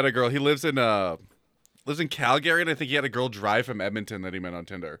cousin had a girl. He lives in Calgary, and I think he had a girl drive from Edmonton that he met on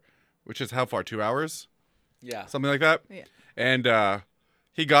Tinder, which is how far? 2 hours, Yeah. something like that. Yeah. And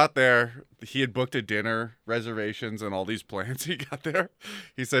he got there. He had booked a dinner reservations and all these plans. He got there.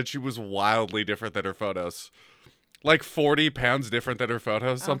 He said she was wildly different than her photos, like 40 pounds different than her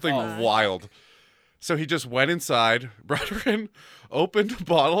photos. Something God. wild. So he just went inside, brought her in, opened a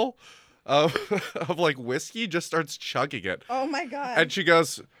bottle of like whiskey, just starts chugging it. Oh my god. And she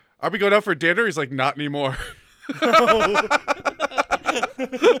goes, "Are we going out for dinner?" He's like, "Not anymore."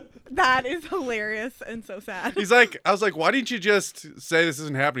 That is hilarious and so sad. He's like, I was like, "Why didn't you just say this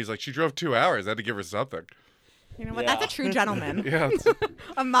isn't happening?" He's like, "She drove 2 hours. I had to give her something." You know what? Yeah. That's a true gentleman. Yeah.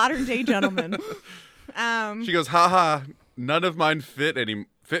 A modern day gentleman. She goes, "Haha, none of mine fit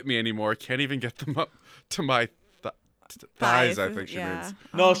me anymore. Can't even get them up to my thighs." I think she means.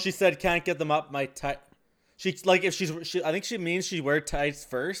 No, she said can't get them up my tight. She's like if I think she means she wear tights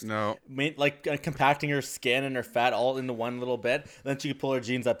first. No. Like compacting her skin and her fat all into one little bit. Then she could pull her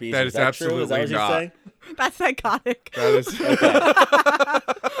jeans up easy. That is true? Is that absolutely what you're not. saying? That's psychotic. That is.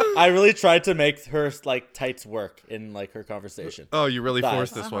 I really tried to make her like tights work in like her conversation. Oh, you really That-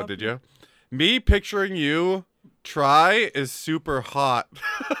 forced this one, did you? Me picturing you try is super hot.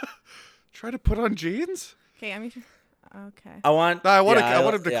 Try to put on jeans? Okay, I mean, okay. I want. No, I want yeah,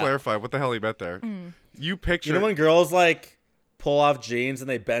 him to yeah. clarify what the hell he meant there. You picture. You know when girls like pull off jeans and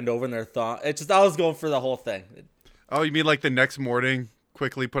they bend over in their thong? It's just I was going for the whole thing. Oh, you mean like the next morning,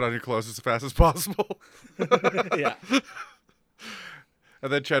 quickly put on your clothes as fast as possible? Yeah.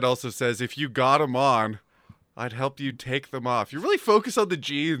 And then Chad also says, if you got them on, I'd help you take them off. You really focus on the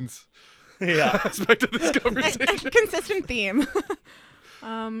jeans Yeah. aspect of this A conversation. consistent theme.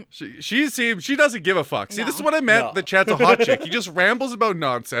 She doesn't give a fuck. See, this is No. what I meant. No. That Chad's a hot chick. He just rambles about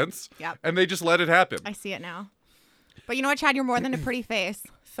nonsense. Yep. And they just let it happen. I see it now. But you know what, Chad? You're more than a pretty face.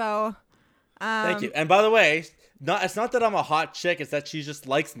 So, Thank you. And by the way, it's not that I'm a hot chick. It's that she just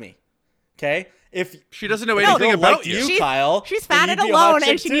likes me. Okay. If She doesn't know if a anything girl about liked you. you, She's- Kyle, she's then fat you'd and be a hot alone,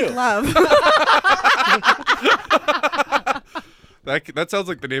 and chick she too. needs love. That sounds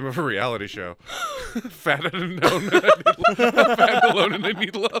like the name of a reality show. Fat and alone, fat and alone, and I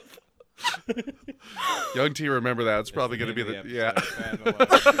need love. Young T, remember that. It's probably going to be the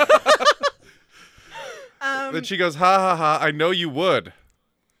Then she goes, ha ha ha. I know you would.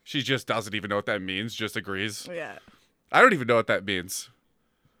 She just doesn't even know what that means. Just agrees. Yeah. I don't even know what that means.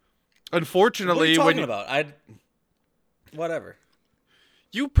 What are Unfortunately, you when talking about? Whatever.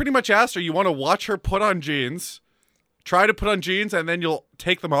 you pretty much asked her, you want to watch her put on jeans, try to put on jeans, and then you'll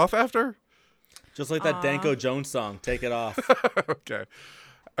take them off after? Just like that Danko Jones song, "Take It Off." Okay.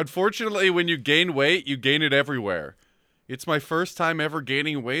 Unfortunately, when you gain weight, you gain it everywhere. It's my first time ever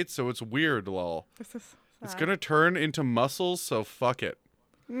gaining weight, so it's weird, lol. This is It's sad. gonna turn into muscles, so fuck it.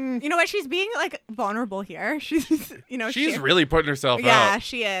 You know what? She's being like vulnerable here. She's, She's really putting herself Yeah, out.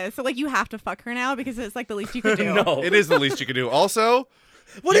 she is. So like, you have to fuck her now because it's like the least you could do. No. It is the least you can do. Also,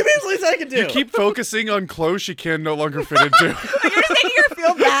 What do you mean? It's the least I can do. you keep focusing on clothes she can no longer fit into. You're just making her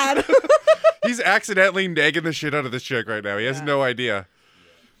feel bad. He's accidentally nagging the shit out of this chick right now. He has no idea.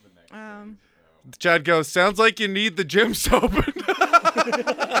 Chad goes, sounds like you need the gym soap.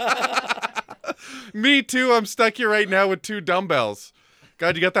 Me too. I'm stuck here right now with 2 dumbbells.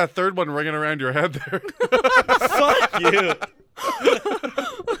 God, you got that third one ringing around your head there. Fuck you.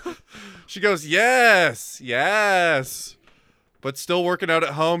 She goes, yes, yes. But still working out at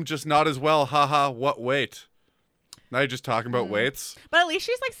home, just not as well. Haha, what weight? Now you're just talking about weights. But at least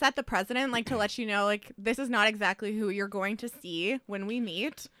she's like set the precedent, like to let you know, like this is not exactly who you're going to see when we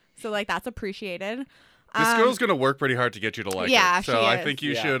meet. So like that's appreciated. This girl's going to work pretty hard to get you to like yeah, her. So she I is. think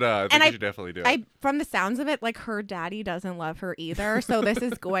you Yeah. should you should definitely do it. From the sounds of it, like her daddy doesn't love her either. So this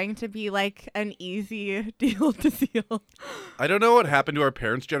is going to be like an easy deal to seal. I don't know what happened to our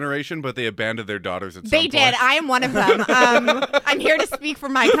parents' generation, but they abandoned their daughters at some They point. did. I am one of them. I'm here to speak for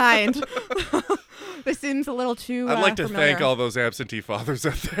my kind. This seems a little too. I'd like to familiar. thank all those absentee fathers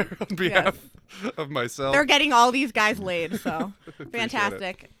out there on behalf of myself. They're getting all these guys laid, so it.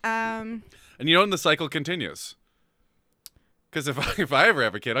 fantastic. And you know when the cycle continues. Because if I ever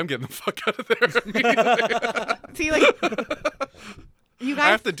have a kid, I'm getting the fuck out of there immediately. See, like you I guys.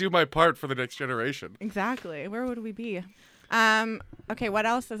 have to do my part for the next generation. Exactly. Where would we be? Okay. What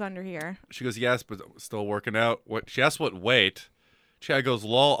else is under here? She goes, yes, but still working out. She asks what weight. Chad goes,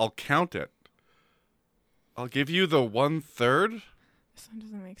 lol, I'll count it. I'll give you the 1/3. This one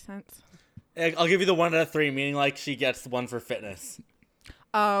doesn't make sense. I'll give you the 1 out of 3, meaning like she gets 1 for fitness.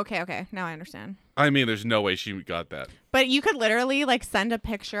 Oh, okay. Okay. Now I understand. I mean, there's no way she got that. But you could literally like send a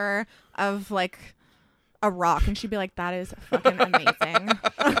picture of like a rock, and she'd be like, "That is fucking amazing."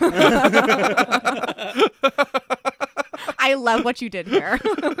 I love what you did here.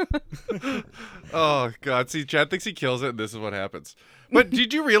 Oh, God. See, Chad thinks he kills it, and this is what happens. But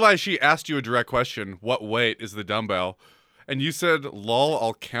did you realize she asked you a direct question, what weight is the dumbbell? And you said, lol,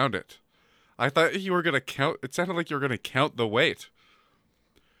 I'll count it. I thought you were going to count. It sounded like you were going to count the weight.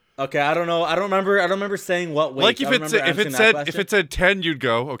 Okay, I don't know. I don't remember saying what weight. Like I don't remember answering that if question. it said 10, you'd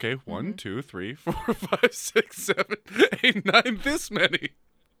go, okay, 1, 2, 3, 4, 5, 6, 7, 8, 9, this many.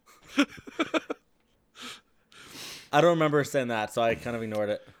 I don't remember saying that, so I kind of ignored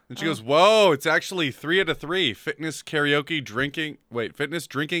it. And she goes, whoa, it's actually 3 out of 3. Fitness, drinking, and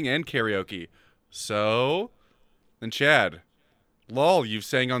karaoke. So, then Chad, lol, you've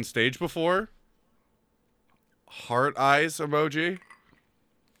sang on stage before? Heart eyes emoji.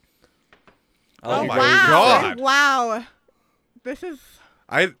 Oh my God. Wow. This is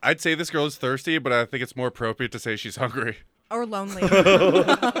I'd say this girl is thirsty, but I think it's more appropriate to say she's hungry. or lonely.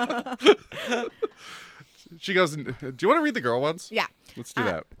 She goes, do you want to read the girl ones? Yeah. Let's do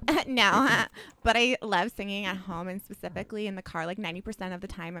that. No, but I love singing at home and specifically in the car. Like 90% of the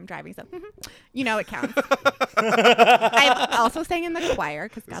time I'm driving, so you know it counts. I've also sang in the choir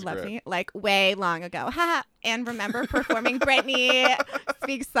because God loves me, like way long ago. And remember performing Britney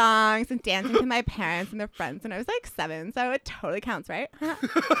Speaks songs and dancing to my parents and their friends when I was like 7. So it totally counts, right?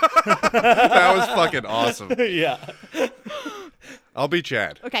 That was fucking awesome. Yeah. I'll be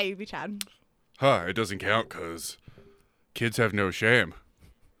Chad. Okay, you be Chad. It doesn't count because kids have no shame.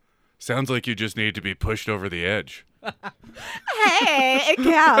 Sounds like you just need to be pushed over the edge. Hey, it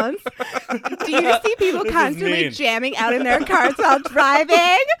counts. Do you see people constantly mean. jamming out in their cars while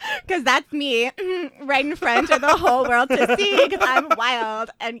driving? Because that's me, right in front of the whole world to see. Because I'm wild,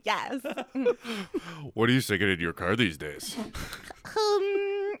 and yes, What are you singing in your car these days?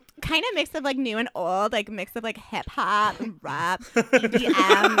 kind of mix of like new and old, like mix of like hip hop and rap,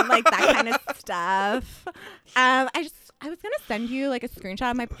 EDM, like that kind of stuff. I was gonna send you like a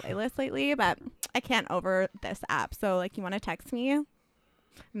screenshot of my playlist lately, but I can't over this app. So like, you want to text me, and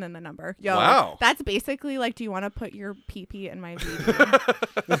then the number. Yo, Wow. That's basically like, do you want to put your pee in my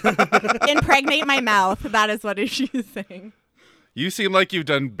BB? Impregnate my mouth. That is what she's saying. You seem like you've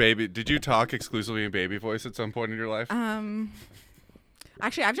done baby. Did you talk exclusively in baby voice at some point in your life?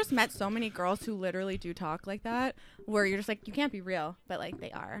 Actually, I've just met so many girls who literally do talk like that, where you're just like, you can't be real, but like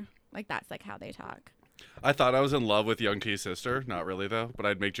they are. Like that's like how they talk. I thought I was in love with Young T's sister. Not really, though. But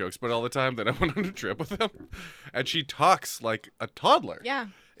I'd make jokes about it all the time. Then I went on a trip with them. And she talks like a toddler. Yeah.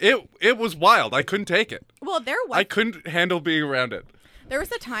 It was wild. I couldn't take it. Well, there I couldn't handle being around it. There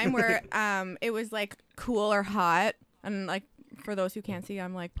was a time where it was like cool or hot, and like for those who can't see,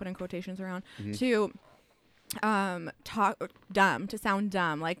 I'm like putting quotations around to talk dumb, to sound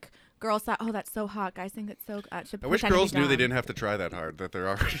dumb. Like girls thought, oh, that's so hot. Guys think it's so. I wish girls knew they didn't have to try that hard. That they're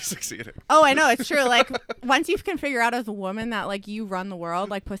already succeeding. Oh, I know, it's true. Like once you can figure out as a woman that like you run the world,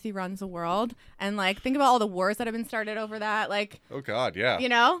 like pussy runs the world, and like think about all the wars that have been started over that. Like, Oh God, yeah. you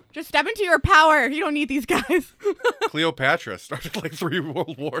know, just step into your power. You don't need these guys. Cleopatra started like 3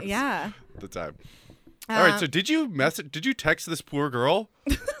 world wars. Yeah. At the time. All right. So did you text this poor girl?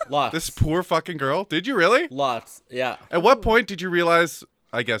 Lots. This poor fucking girl? Did you really? Lots. Yeah. At what point did you realize?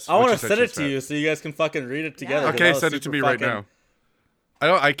 I guess I want to send it to you so you guys can fucking read it together. 'cause Okay, that was send it to super me right fucking-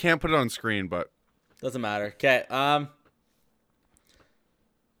 now. I can't put it on screen, but Doesn't matter. Okay.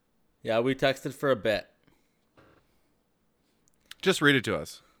 Yeah, we texted for a bit. just read it to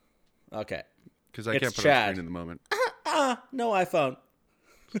us Okay. because I It's can't put it on Chad. screen in the moment. No iPhone.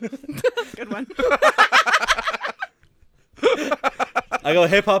 Good one. I go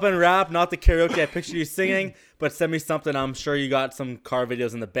hip hop and rap, not the karaoke I picture you singing, but send me something. I'm sure you got some car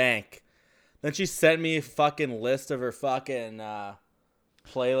videos in the bank. Then she sent me a fucking list of her fucking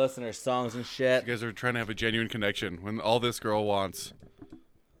playlist and her songs and shit. You guys are trying to have a genuine connection when all this girl wants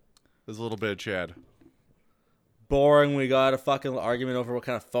is a little bit of Chad. Boring. We got a fucking argument over what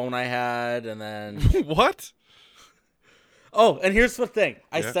kind of phone I had, and then What? oh, and here's the thing.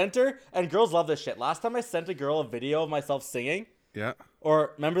 I Yeah. sent her, and girls love this shit. Last time I sent a girl a video of myself singing, Yeah,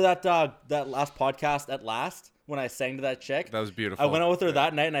 or remember that last podcast at last when I sang to that chick? that was beautiful. I went out with her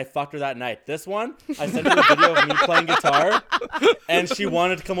that night and I fucked her that night. This one, I sent her a video of me playing guitar, and she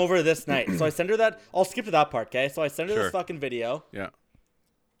wanted to come over this night. So I sent her that. I'll skip to that part, okay? So I sent her Sure. this fucking video. Yeah.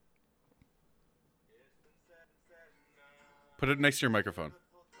 Put it next to your microphone.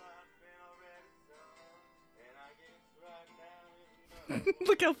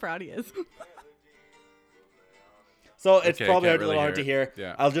 Look how proud he is. So it's Okay, probably can't a little really hard to hear hear. it.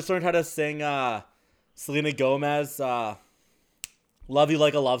 Yeah. I'll just learn how to sing Selena Gomez, Love You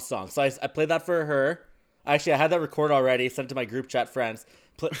Like a Love Song. So I played that for her. Actually, I had that recorded already, sent it to my group chat friends.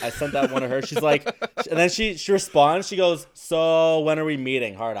 I sent that one to her. She's like, and then she responds. She goes, so when are we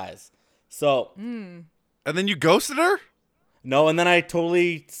meeting? Hard eyes. So And then you ghosted her? no, and then I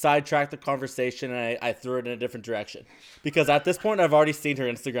totally sidetracked the conversation and I threw it in a different direction. Because at this point, I've already seen her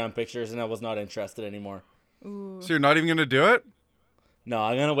Instagram pictures and I was not interested anymore. So you're not even going to do it? No,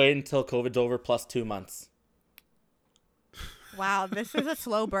 I'm going to wait until COVID's over plus 2 months. Wow, this is a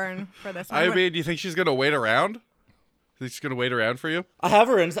slow burn for this one. I mean, do you think she's going to wait around? Think she's going to wait around for you? I have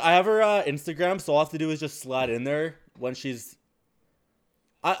her Instagram, so all I have to do is just slide in there when she's...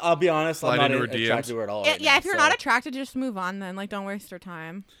 I'll be honest, Slide I'm not into her DMs. attracted to her at all right yeah, now, if you're so- not attracted, just move on then. Like, don't waste your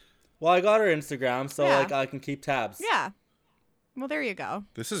time. Well, I got her Instagram, so Yeah. like I can keep tabs. Yeah. Well, there you go.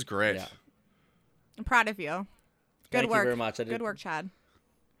 This is great. Yeah. I'm proud of you. Good Thank you work. very much. I Good did- work, Chad.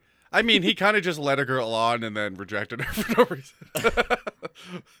 I mean, he kind of just let a girl on and then rejected her for no reason.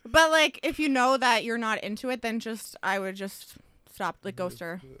 But, like, if you know that you're not into it, then I would just stop, like, ghost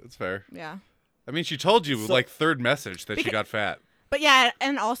her. That's fair. Yeah. I mean, she told you like third message that she got fat. But yeah,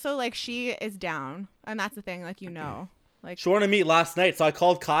 and also like she is down, and that's the thing. Like like She wanted to meet last night, so I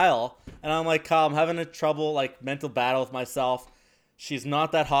called Kyle, and I'm like, Kyle, I'm having a trouble, like, mental battle with myself. She's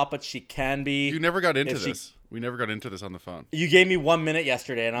not that hot, but she can be. You never got into this. We never got into this on the phone. You gave me 1 minute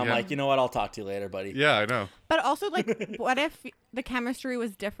yesterday, and I'm Yeah. like, you know what? I'll talk to you later, buddy. Yeah, I know. But also, like, what if the chemistry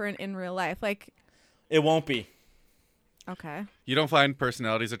was different in real life? Like, It won't be. okay. You don't find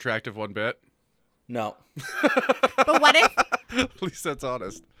personalities attractive one bit? No. But what if, At least that's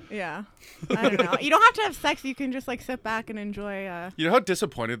honest. yeah, I don't know. You don't have to have sex. You can just, like, sit back and enjoy You know how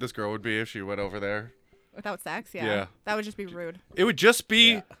disappointed this girl would be if she went over there? without sex? Yeah. Yeah. That would just be rude. It would just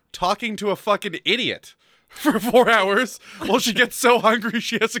be talking to a fucking idiot for 4 hours while she gets so hungry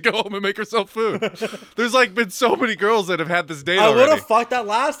she has to go home and make herself food. There's like been so many girls that have had this date I would already. have fucked that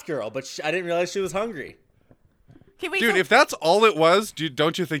last girl, but I didn't realize she was hungry. Okay, wait, Dude, so if that's all it was,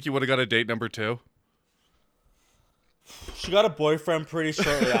 don't you think you would have got a date number 2? She got a boyfriend pretty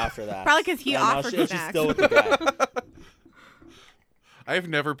shortly after that. Probably 'cause he And now offered she's snacks. still with the guy. I've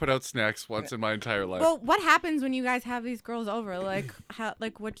never put out snacks once in my entire life. well, what happens when you guys have these girls over? Like,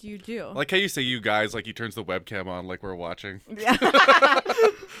 what do you do? Like how you say you guys, like he turns the webcam on like we're watching. Yeah.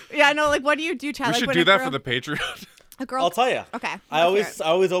 Yeah, no, like, what do you do, Chad? We Like, should when do a that girl- for the Patreon. A girl. I'll tell you. Okay. I let's hear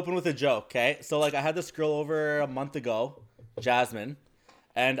always it. open with a joke, okay? So, like, I had this girl over a month ago, Jasmine,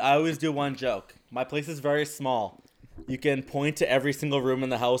 and I always do one joke. My place is very small. You can point to every single room in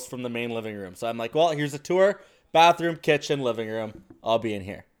the house from the main living room. So I'm like, well, here's a tour, bathroom, kitchen, living room. I'll be in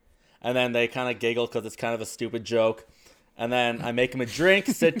here. And then they kind of giggle because it's kind of a stupid joke. And then I make them a drink,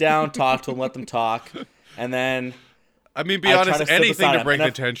 sit down, talk to them, let them talk. And then, I mean, be I try honest, to sit anything beside to him, break and the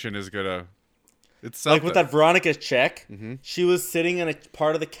if- tension is gonna. It's something. like with that Veronica chick, Mm-hmm. she was sitting in a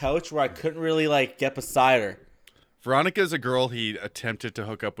part of the couch where I couldn't really, like, get beside her. Veronica's a girl he attempted to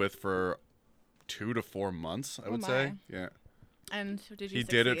hook up with for 2 to 4 months, I would say. my. Yeah. And did you He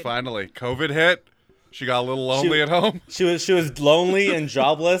did it succeed? finally. COVID hit. She got a little lonely She- at home. She was lonely and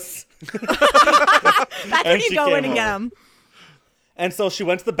jobless. That's when you she go came in and get over. them. And so she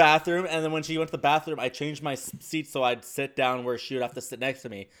went to the bathroom, and then when she went to the bathroom, I changed my seat so I'd sit down where she would have to sit next to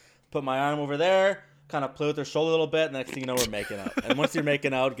me. Put my arm over there, kind of play with her shoulder a little bit, and next thing you know, we're making out. And once you're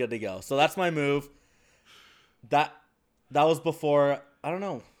making out, good to go. So that's my move. That was before, I don't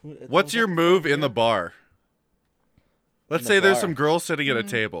know. What's your move in the bar? Let's In say the there's bar. some girls sitting at a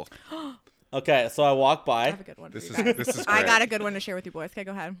table. Okay, so I walk I by. have a good one. This for you guys. is I great. got a good one to share with you boys. Okay,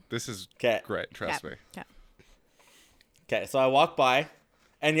 go ahead. This is Okay. great. Trust me. Yeah. Okay, so I walk by,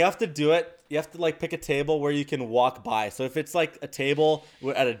 and you have to do it. You have to, like, pick a table where you can walk by. So if it's like a table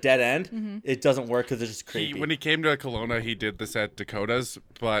at a dead end, it doesn't work because it's just creepy. When he came to Kelowna, he did this at Dakota's,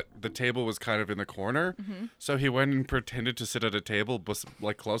 but the table was kind of in the corner. So he went and pretended to sit at a table,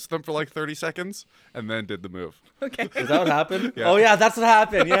 like close to them for like 30 seconds, and then did the move. Okay. Is that what happened? Yeah. Oh yeah, that's what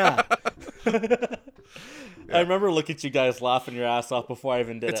happened. Yeah. I remember looking at you guys laughing your ass off before I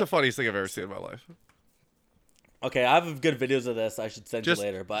even did It's it. the funniest thing I've ever seen in my life. Okay, I have good videos of this. I should send Just you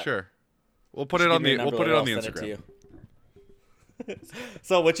later, but sure, we'll put you it should on give me the a we'll number put it later, on the I'll send it to Instagram. you.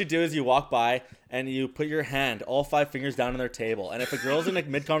 So what you do is you walk by and you put your hand, all 5 fingers down on their table, and if a girl's in like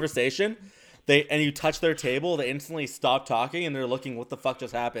mid conversation, and you touch their table, they instantly stop talking and they're looking, what the fuck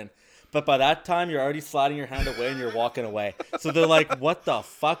just happened? But by that time, you're already sliding your hand away and you're walking away. So they're like, what the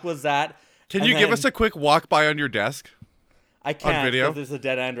fuck was that? Can And you give then- us a quick walk by on your desk? I can't, video? because there's a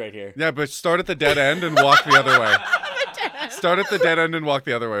dead end right here. Yeah, but start at the dead end and walk the other way. Start at the dead end and walk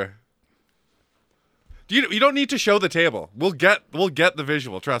the other way. You don't need to show the table. We'll get the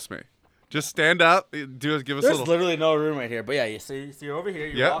visual. Trust me. Just stand up. Give us a There's little. literally no room right here. But yeah, so you're over here.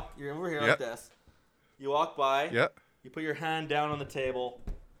 Yeah. You're over here Yeah. like this. You walk by. Yeah, You put your hand down on the table.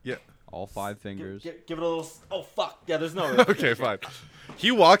 yeah. All 5 fingers. Give it a little. Oh fuck! Yeah, there's no room. Okay, fine. He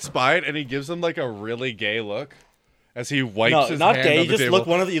walks by it and he gives them like a really gay look as he wipes No, his not hand gay. on You the just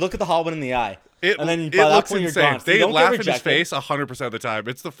table. you look at the hot one in the eye. And then it by that looks point, you're insane. gone. So you They don't get laugh in his rejected. face 100% of the time.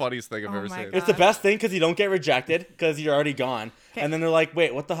 It's the funniest thing I've Oh ever my seen. God. It's the best thing because you don't get rejected because you're already gone. 'Kay. And then they're like,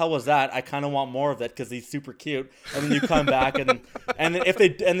 "Wait, what the hell was that? I kind of want more of it because he's super cute." And then you come back and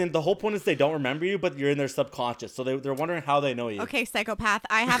then the whole point is they don't remember you, but you're in their subconscious, so they're wondering how they know you. Okay, psychopath.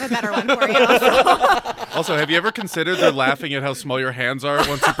 I have a better one for you. Also. Also, have you ever considered they're laughing at how small your hands are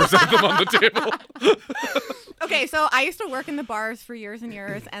once you present them on the table? Okay, so I used to work in the bars for years and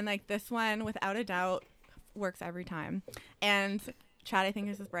years, and like this one, without a doubt, works every time. And Chad, I think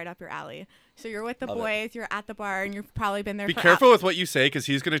this is right up your alley. So you're with the Love it. boys, you're at the bar, and you've probably been there. Be for careful with what you say because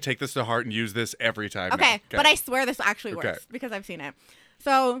he's going to take this to heart and use this every time. Okay, now. but I swear this actually Okay. works because I've seen it.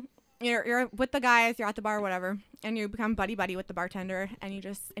 So you're with the guys, you're at the bar, whatever, and you become buddy with the bartender, and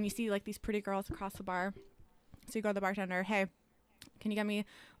you see like these pretty girls across the bar. So you go to the bartender, hey, can you get me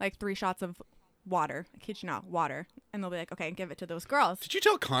like 3 shots of water? I kid you not, water. And they'll be like, okay, give it to those girls. Did you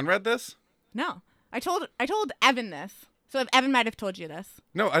tell Conrad this? No, I told Evan this. So if Evan might have told you this.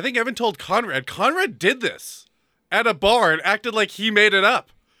 No, I think Evan told Conrad. Conrad did this at a bar and acted like he made it up.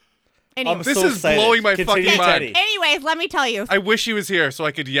 Anyway. This is blowing my fucking mind. Teddy. Anyways, let me tell you. I wish he was here so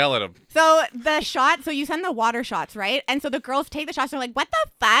I could yell at him. So the shot, so you send the water shots, right? And so the girls take the shots and they're like, what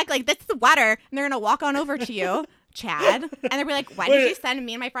the fuck? Like, that's the water. And they're going to walk on over to you, Chad. And they'll be like, why did you send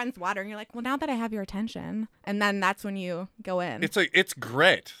me and my friends water? And you're like, well, now that I have your attention. And then that's when you go in. It's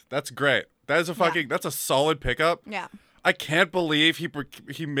great. That's great. That is that's a solid pickup. Yeah. I can't believe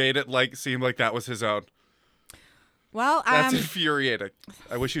he made it seem like that was his own. Well, That's infuriating.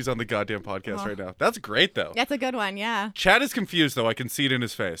 I wish he was on the goddamn podcast right now. That's great, though. That's a good one, yeah. Chad is confused, though. I can see it in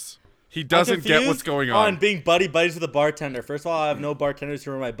his face. He doesn't get what's going on. Being buddies with a bartender. First of all, I have no bartenders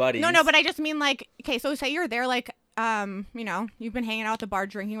who are my buddies. No, but I just mean like, okay, so say you're there like, you've been hanging out at the bar,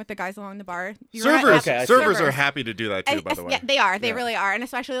 drinking with the guys along the bar. Servers are happy to do that too, by the way. Yeah, they are. They really are. And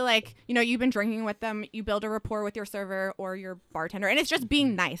especially like, you've been drinking with them. You build a rapport with your server or your bartender. And it's just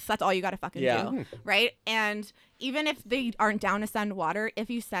being nice. That's all you got to fucking do. Right? And even if they aren't down to send water, if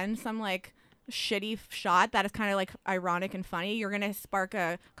you send some like shitty shot that is kind of like ironic and funny, you're going to spark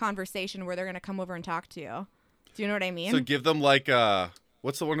a conversation where they're going to come over and talk to you. Do you know what I mean? So give them like,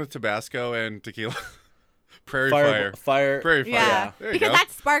 what's the one with Tabasco and tequila? Prairie fire. Prairie fire. Yeah, there you because go. that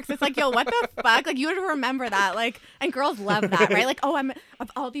sparks. It's like, yo, what the fuck? Like, you would remember that. Like, and girls love that, right? Like, oh, I'm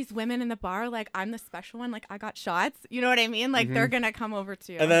of all these women in the bar, like, I'm the special one. Like, I got shots. You know what I mean? Like, they're gonna come over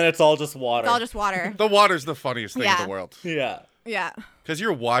to you. And then it's all just water. It's all just water. The water's the funniest thing in the world. Yeah. Yeah. Because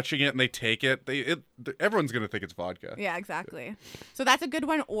you're watching it and they take it. Everyone's gonna think it's vodka. Yeah, exactly. So that's a good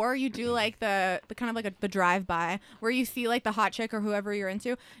one. Or you do like the kind of like the drive by where you see like the hot chick or whoever you're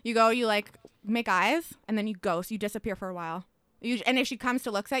into. You go, you like make eyes, and then you go. So you disappear for a while. And if she comes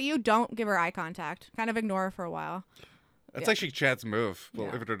to looks at you, don't give her eye contact. Kind of ignore her for a while. That's actually Chad's move.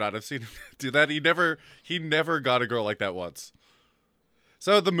 Believe it or not, I've seen him do that. He never got a girl like that once.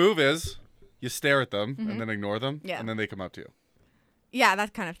 So the move is you stare at them and then ignore them, and then they come up to you. Yeah,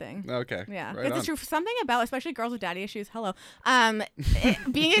 that kind of thing. Okay. Yeah. Right It's true. Something about, especially girls with daddy issues,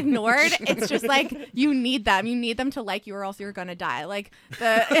 being ignored, it's just like you need them. You need them to like you or else you're going to die. Like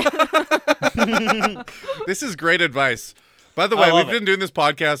This is great advice. By the way, we've been doing this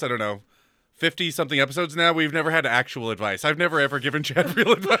podcast, I don't know, 50-something episodes now. We've never had actual advice. I've never, ever given Chad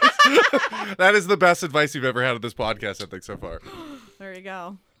real advice. That is the best advice you've ever had on this podcast, I think, so far. There you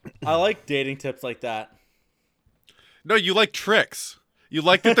go. I like dating tips like that. No, you like tricks. You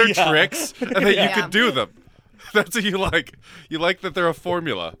like that they're tricks and that you can do them. That's what you like. You like that they're a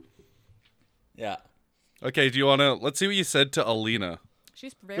formula. Yeah. Okay, do you want to... Let's see what you said to Alina.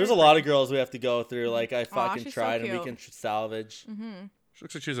 There's a lot of girls we have to go through. Like, I fucking she's tried so and we cute. can salvage. Mm-hmm. She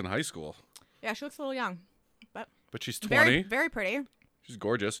looks like she's in high school. Yeah, she looks a little young. But she's 20. very, very pretty. She's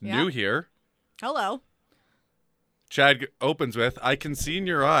gorgeous. Yeah. New here. Hello. Chad opens with, I can see in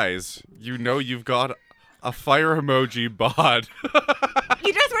your eyes, you know you've got a fire emoji bod.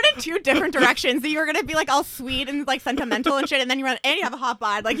 You just went in 2 different directions. You were going to be like all sweet and like sentimental and shit. And then you went, and you have a hot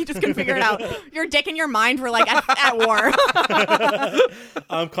bod. Like you just couldn't figure it out. Your dick and your mind were like at war.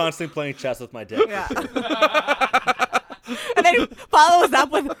 I'm constantly playing chess with my dick. Yeah. And then follows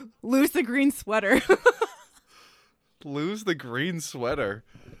up with lose the green sweater. Lose the green sweater.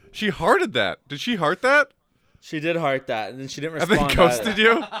 She hearted that. Did she heart that? She did heart that, and then she didn't And respond. then ghosted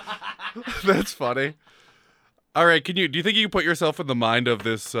you? That's funny. All right, do you think you can put yourself in the mind of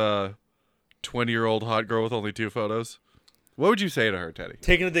this 20-year-old hot girl with only 2 photos? What would you say to her, Teddy?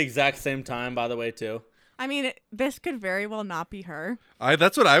 Taken at the exact same time, by the way, too. I mean, this could very well not be her.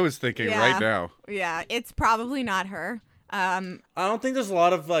 That's what I was thinking Yeah. right now. Yeah, it's probably not her. I don't think there's a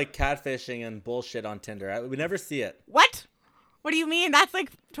lot of like catfishing and bullshit on Tinder. We never see it. What? What do you mean? That's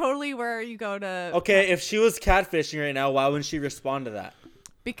like totally where you go to. Okay, if she was catfishing right now, why wouldn't she respond to that?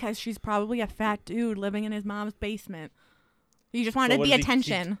 Because she's probably a fat dude living in his mom's basement. You just wanted what the does he-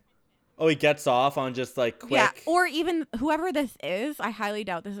 attention. He gets off on just like quick. Yeah, or even whoever this is. I highly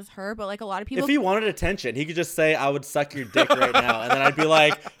doubt this is her, but like a lot of people. If he wanted attention, he could just say, I would suck your dick right now. And then I'd be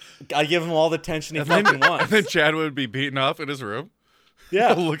like, I'd give him all the attention he fucking And wants. then Chad would be beaten off in his room,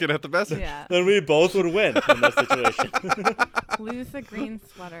 Yeah. looking at the message. Yeah. Then we both would win in that situation. Lose the green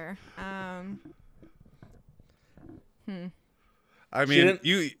sweater. I didn't-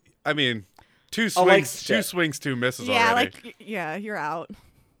 mean, two I like swings, shit. 2 swings, 2 misses Yeah, already. like yeah, you're out.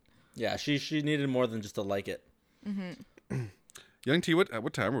 Yeah, she needed more than just to like it. Young T,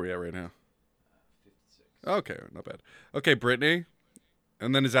 what time are we at right now? 56. Okay, not bad. Okay, Brittany.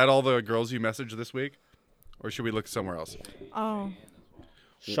 And then is that all the girls you messaged this week? Or should we look somewhere else? Oh.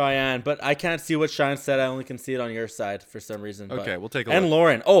 Cheyenne, but I can't see what Cheyenne said. I only can see it on your side for some reason. But. Okay, we'll take a and look.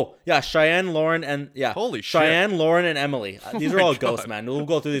 Lauren. Oh, yeah, Cheyenne, Lauren, and yeah. Holy Cheyenne, shit. Lauren, and Emily. These are my all God. ghosts, man. We'll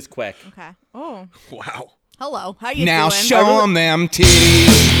go through these quick. Okay. Oh. Wow. Hello. How you Now doing? show 'em them titties.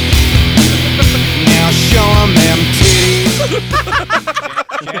 Now show 'em them titties.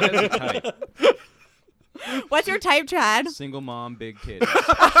 Chad has a type. What's your type, Chad? Single mom, big titties.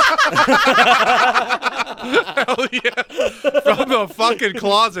 Hell yeah. From the fucking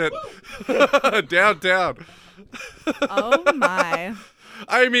closet. Downtown. Oh my.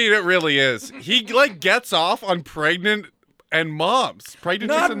 I mean, it really is. He, like, gets off on pregnant and moms.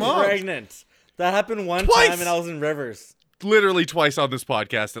 Pregnant chicks Not and moms. pregnant. That happened one Twice. time, and I was in Rivers. Literally twice on this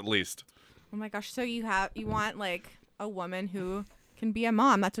podcast, at least. Oh my gosh. So you want like a woman who can be a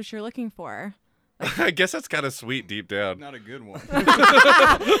mom. That's what you're looking for. I guess that's kind of sweet deep down. Not a good one.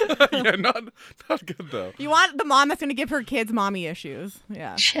 Yeah, not good, though. You want the mom that's going to give her kids mommy issues.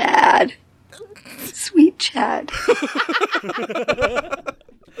 Yeah. Chad. Sweet Chad.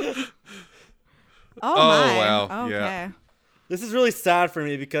 Oh, Oh, my. wow. Okay. Yeah. This is really sad for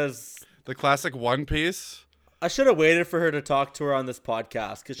me because The classic One Piece. I should have waited for her to talk to her on this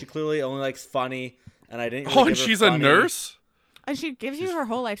podcast because she clearly only likes funny, and I didn't. Really Oh, and give her she's a funny. nurse? And she gives you her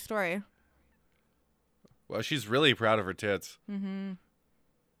whole life story. Well, she's really proud of her tits. Mm-hmm.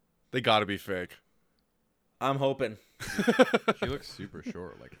 They gotta be fake. I'm hoping. She looks super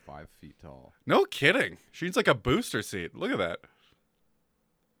short, like 5 feet tall. No kidding. She needs like a booster seat. Look at that.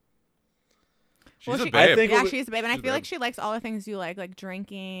 She's Well, a she- babe. I think- Yeah, we- she's a babe. And I she's a feel like babe. she likes all the things you like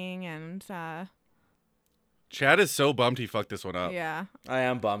drinking and, Chad is so bummed he fucked this one up. yeah. I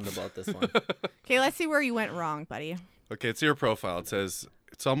am bummed about this one. Okay, let's see where you went wrong, buddy. Okay, it's your profile. It says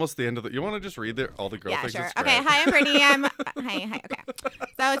it's almost the end of the. You want to just read all the girl Yeah, things? sure. It's Okay, great. hi, I'm Brittany. Hi. Okay.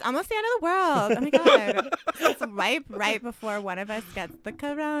 So it's almost the end of the world. Oh my god. It's right before one of us gets the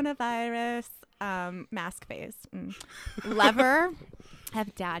coronavirus mask face. Lover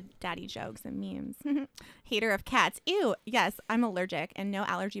of daddy jokes and memes. Hater of cats. Ew. Yes, I'm allergic and no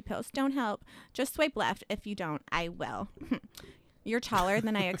allergy pills don't help. Just swipe left. If you don't, I will. You're taller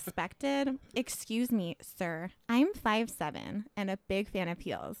than I expected. Excuse me, sir. I'm 5'7" and a big fan of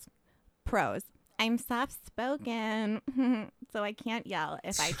heels. Pros. I'm soft-spoken, so I can't yell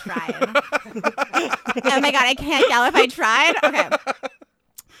if I tried. Oh my god, I can't yell if I tried? Okay.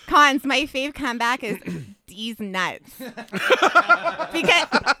 Cons. My fave comeback is D's nuts. Because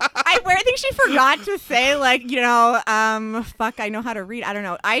I think she forgot to say, like, fuck, I know how to read. I don't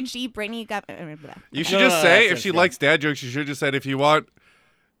know. IG Brittany got... You should No, just no, say that's if she good. likes dad jokes, you should just said if you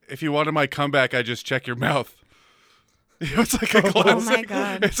wanted my comeback, I just check your mouth. It's like a classic. Oh my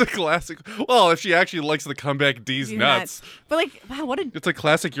God. It's a classic. Well, if she actually likes the comeback, D's D's nuts. But, like, wow, what a... It's a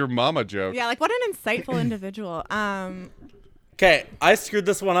classic your mama joke. Yeah, like, what an insightful individual. Okay, I screwed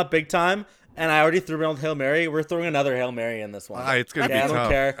this one up big time, and I already threw around Hail Mary. We're throwing another Hail Mary in this one. It's gonna Okay, be I don't tough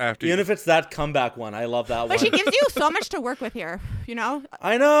care. after Even if it's that comeback one, I love that one. But she gives you so much to work with here, you know?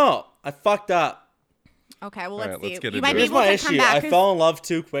 I know. I fucked up. Okay, well, All let's right, see. let's get You into might it. be Here's able my to come issue. back. I 'cause- fell in love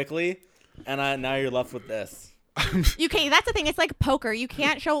too quickly, and now you're left with this. Okay, that's the thing. It's like poker. You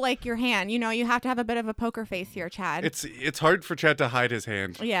can't show, like, your hand. You know, you have to have a bit of a poker face here, Chad. It's hard for Chad to hide his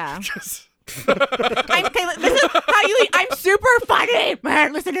hand. Yeah. Just- This is how you... I'm super funny,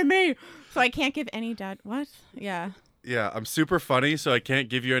 man. Listen to me. So I can't give any dad... What? Yeah. yeah, I'm super funny, so I can't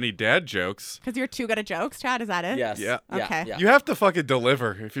give you any dad jokes. Because you're too good at jokes, Chad? Is that it? Yes. Yeah. Okay. Yeah. You have to fucking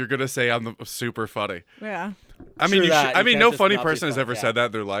deliver if you're gonna say I'm super funny. Yeah. I mean, True that. You can't no just funny not be person has fun- ever yeah. said that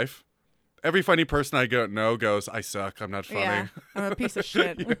in their life. Every funny person I know goes, I suck. I'm not funny. Yeah. I'm a piece of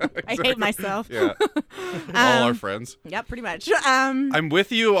shit. I exactly. hate myself. Yeah. All our friends. Yep, pretty much. I'm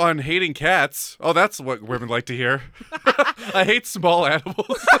with you on hating cats. Oh, that's what women like to hear. I hate small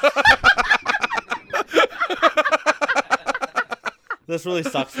animals. This really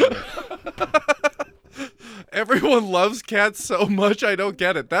sucks for me. Everyone loves cats so much, I don't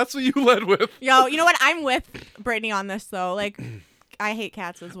get it. That's what you led with. Yo, you know what? I'm with Brittany on this, though. Like, I hate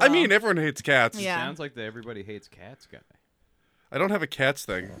cats as well. I mean, everyone hates cats. Yeah. Sounds like the everybody hates cats guy. I don't have a cats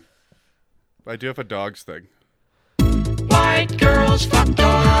thing. But I do have a dogs thing. White girls fuck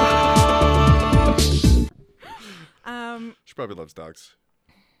dogs. She probably loves dogs.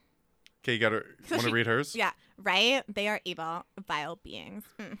 Okay, you got to So want to she- read hers? Yeah, right? They are evil, vile beings.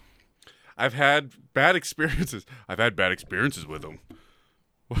 I've had bad experiences. I've had bad experiences with them.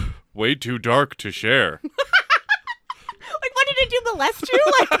 Way too dark to share. Like, what did it do molest you?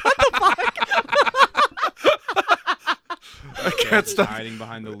 Like, what the fuck? A cat stuck. hiding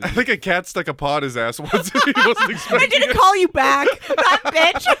behind the I leaf. think a cat stuck a paw in his ass once. And he wasn't I expecting didn't it. call you back, that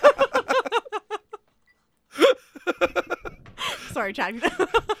bitch. Sorry, Chad. I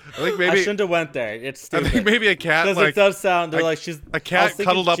think I maybe. shouldn't have went there. It's I stupid. think maybe a cat Because like it does sound. They're a- like she's a I was cat thinking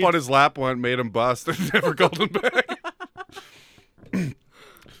cuddled up she- on his lap one, made him bust, and never called him back.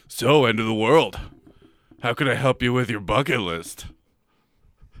 So, end of the world. How can I help you with your bucket list?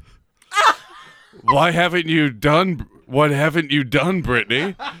 Why haven't you done? What haven't you done,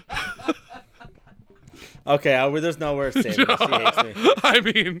 Brittany? Okay, there's nowhere safe. She hates me. I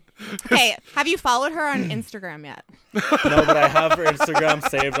mean, Hey, have you followed her on Instagram yet? No, but I have her Instagram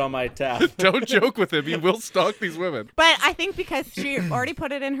saved on my tab. don't joke with him. He will stalk these women. But I think because she already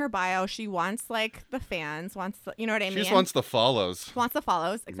put it in her bio, she wants like the fans, you know what I She mean? just wants the follows. She wants the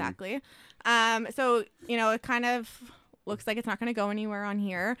follows, exactly. So, it kind of looks like it's not going to go anywhere on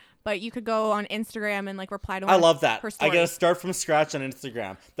here, but you could go on Instagram and like reply to I one love of that. her I stories. gotta start from scratch on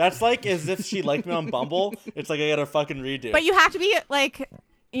Instagram. That's like as if she liked me on Bumble. It's like I gotta fucking redo. But you have to be like,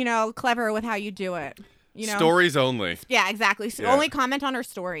 clever with how you do it. Stories only. Yeah, exactly. So Yeah. only comment on her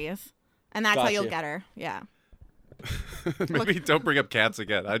stories, and that's how Got you'll you. get her. Yeah. Maybe don't bring up cats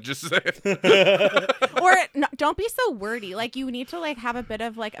again. I just say it. Or no, don't be so wordy. Like you need to like have a bit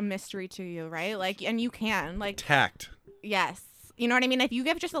of like a mystery to you, right? Like, and you can like, Tact. yes, you know what I mean. If you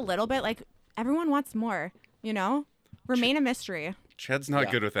give just a little bit, like everyone wants more. Remain a mystery. Chad's not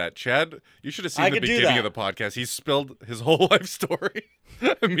Yeah. good with that. Chad, you should have seen I the could do beginning of that. the podcast. He spilled his whole life story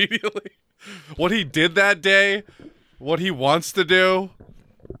immediately. What he did that day, what he wants to do.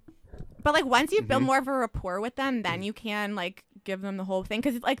 But like once you Mm-hmm. build more of a rapport with them, then you can like give them the whole thing.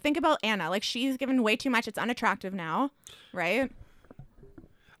 Because like think about Anna. Like she's given way too much. It's unattractive now, right?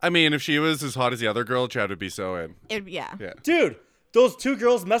 I mean, if she was as hot as the other girl, Chad would be so in. Yeah. Yeah. dude, those two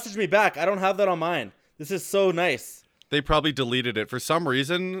girls messaged me back. I don't have that on mine. This is so nice. They probably deleted it. For some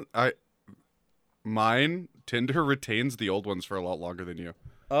reason, mine, Tinder retains the old ones for a lot longer than you.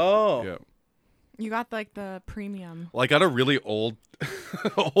 Oh, Yeah. You got like the premium. Well, I got a really old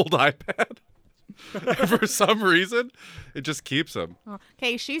old iPad. For some reason, it just keeps them.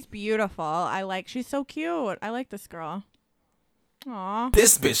 Okay, she's beautiful. She's so cute. I like this girl. Aw.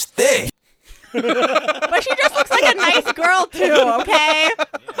 This bitch thick. But she just looks like a nice girl too, okay?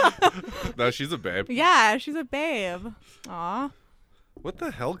 No, she's a babe. Yeah, she's a babe. Aw. What the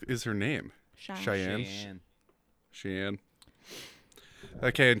hell is her name? Cheyenne. Cheyenne.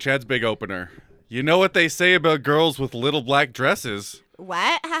 Okay, and Chad's big opener. You know what they say about girls with little black dresses?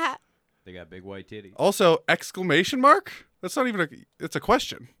 What? They got big white titties. Also, exclamation mark? That's not even it's a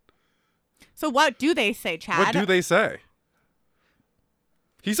question. So what do they say, Chad? What do they say?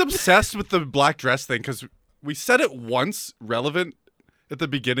 He's obsessed with the black dress thing because we said it once relevant at the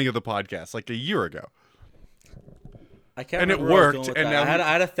beginning of the podcast, like a year ago. I can't. And it remember where I was worked, going with and that. now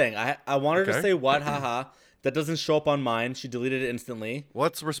I had a thing. I wanted to Okay. say what, haha. That doesn't show up on mine. She deleted it instantly.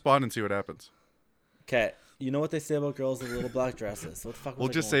 Let's respond and see what happens. Okay, you know what they say about girls with little black dresses. What the fuck? Was We'll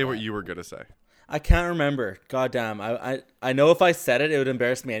I just going say with what that? you were gonna say. I can't remember. God damn. I know if I said it, it would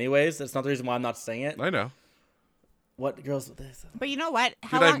embarrass me anyways. That's not the reason why I'm not saying it. I know. What girls with this? But you know what?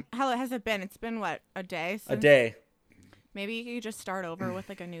 How Did I- long? How has it been? It's been what, a day? A Since? day. Maybe you could just start over with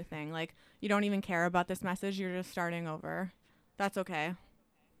like a new thing. Like you don't even care about this message. You're just starting over. That's okay.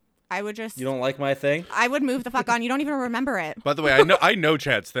 I would just. You don't like my thing? I would move the fuck on. You don't even remember it. By the way, I know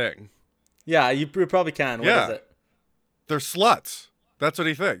Chad's thing. Yeah, you probably can. What is Yeah. it? They're sluts. That's what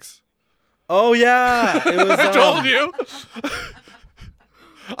he thinks. Oh yeah, it was. I told you.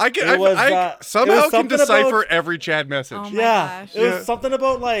 I can. It was, I it somehow was can something decipher about- every Chad message. Oh my Yeah, gosh. it was Yeah. something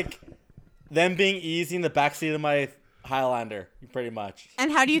about like them being easy in the backseat of my Highlander, pretty much.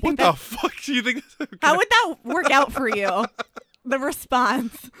 And how do you think What the that? fuck do you think? How would that work out for you? The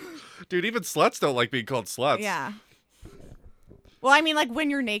response. Dude, even sluts don't like being called sluts. Yeah. Well, I mean, like when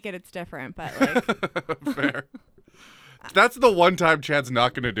you're naked, it's different, but like, Fair. That's the one time Chad's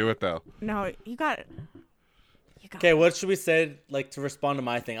not going to do it, though. no, you got it. Okay, what should we say like to respond to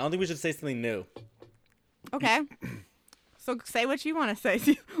my thing? I don't think we should say something new. Okay. So say what you want to say.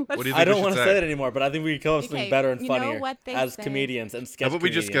 What do you think I don't we want should to say? say it anymore, but I think we can come up with something Okay, better and you know funnier what they as say. comedians and How sketch about we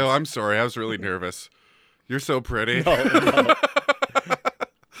just go, I'm sorry, I was really nervous. You're so pretty. No.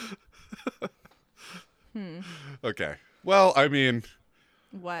 Okay. Well, I mean,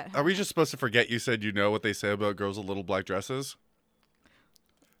 What? are we just supposed to forget you said you know what they say about girls with little black dresses?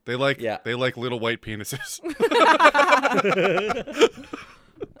 They like Yeah. they like little white penises.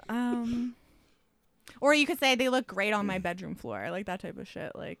 Or you could say they look great on my bedroom floor, like that type of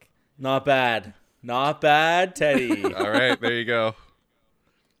shit. Like, Not bad. Not bad, Teddy. All right, there you go.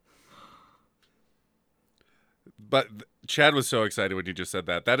 But Chad was so excited when you just said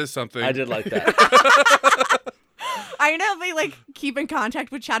that. That is something. I did like that. I know they like keep in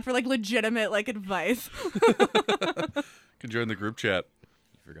contact with Chad for like legitimate like advice. Can join the group chat.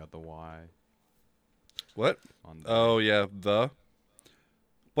 You forgot the Y. What? On the Oh yeah, the.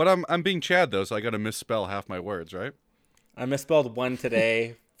 But I'm being Chad though, so I got to misspell half my words, right? I misspelled one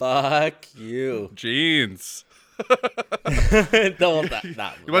today. Fuck you. Jeans. Don't,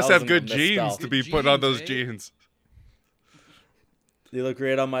 You must have good jeans to be putting on those Jeans, eh? jeans. You look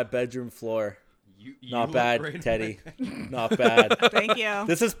great on my bedroom floor. You Not look bad, great. Teddy. Not bad. Thank you.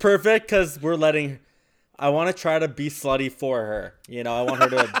 This is perfect because we're letting. I want to try to be slutty for her. You know, I want her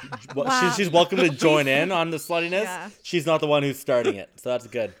to. Wow. She's welcome to join in on the sluttiness. Yeah. She's not the one who's starting it, so that's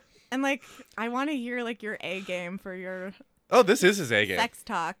good. And like I want to hear like your A game for your Oh, this is his A game. sex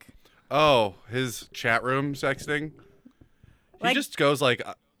talk. Oh, his chat room sexting. He Like- just goes like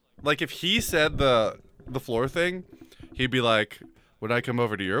if he said the floor thing, he'd be like, when I come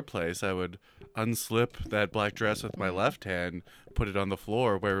over to your place, I would unslip that black dress with my left hand, put it on the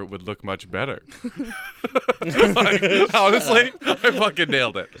floor where it would look much better. Like, honestly, I fucking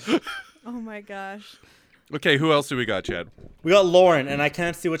nailed it. Oh my gosh. Okay, who else do we got, Chad? We got Lauren, and I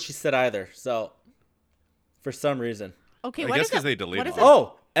can't see what she said either. So, for some reason. Okay, I what guess is 'cause it? they deleted what is it. it?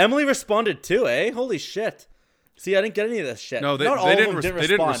 Oh, Emily responded too, eh? Holy shit. See, I didn't get any of this shit. No, they Not all they of didn't. them They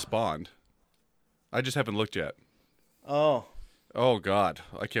didn't respond. I just haven't looked yet. Oh. Oh God,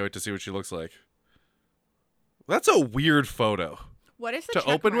 I can't wait to see what she looks like. That's a weird photo What is the to check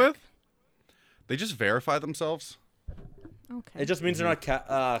open mark? with. They just verify themselves. Okay. It just means they're not It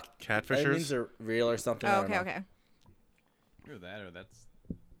means Catfishers. they're real or something. I Oh, don't okay, know. okay. Or that, or that's.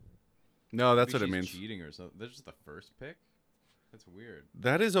 No, that's maybe what it she's means. Cheating or something. That's just the first pic. That's weird.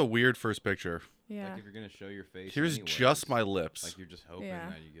 That is a weird first picture. Yeah. Like if you're gonna show your face. Here's anyways, just my lips. Like you're just hoping Yeah.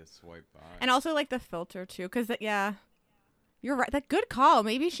 that you get swiped by. And also like the filter too, because yeah, you're right. That good call.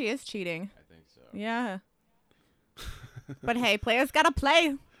 Maybe she is cheating. I think so. Yeah. But hey, players gotta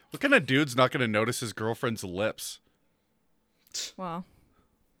play. What kind of dude's not going to notice his girlfriend's lips? Well,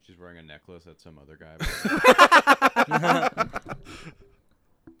 She's wearing a necklace that some other guy.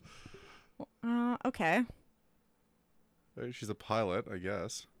 okay. She's a pilot, I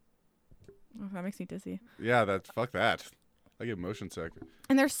guess. Oh, that makes me dizzy. Yeah, fuck that. I get motion sick.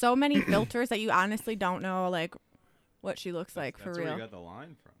 And there's so many filters that you honestly don't know like what she looks like That's for where real. you got the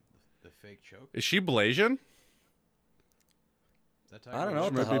line from. The fake choke. Is she Blasian? Is that I don't know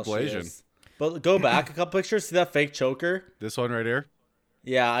She what the might be hell she Blasian. is. But go back a couple pictures. See that fake choker? This one right here?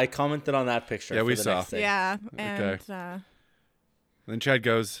 Yeah, I commented on that picture. Yeah, for we the saw. next thing. Yeah, and Then Chad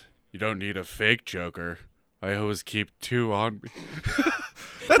goes, "You don't need a fake joker. I always keep two on me."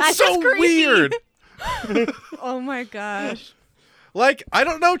 That's just so creepy. weird. oh my gosh. Like, I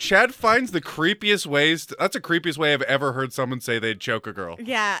don't know. Chad finds the creepiest ways. That's the creepiest way I've ever heard someone say they'd choke a girl.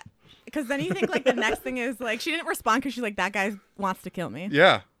 Yeah, because then you think like the next thing is like she didn't respond because she's like that guy wants to kill me.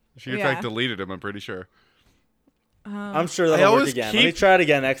 Yeah. She in Yeah. fact deleted him, I'm pretty sure. I'm sure I that'll work always again. Let me keep- try it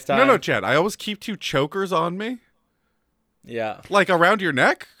again next time. No, Chad. I always keep two chokers on me. Yeah. Like around your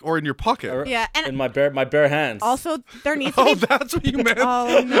neck or in your pocket. Or- Yeah, and in my bare hands. also there needs to Oh, be. that's what you meant.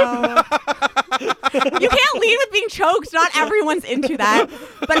 Oh no. You can't lead with being choked. Not everyone's into that.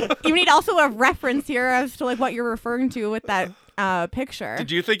 But you need also a reference here as to like what you're referring to with that picture.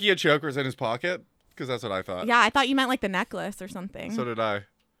 Did you think he had chokers in his pocket? Because that's what I thought. Yeah, I thought you meant like the necklace or something. So did I.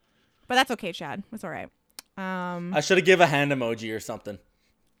 But that's okay, Chad. It's all right. I should have give a hand emoji or something.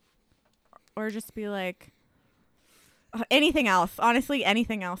 Or just be like anything else. Honestly,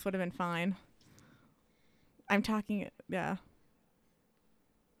 anything else would have been fine. I'm talking, yeah.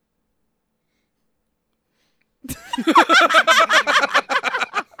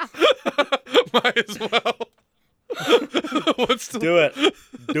 Might as well. What's the... Do it.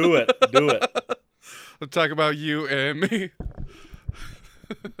 Do it. Do it. Let's talk about you and me.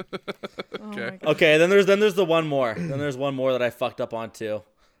 Oh Okay. my God. Okay, then there's the one more. Then there's one more that I fucked up on too.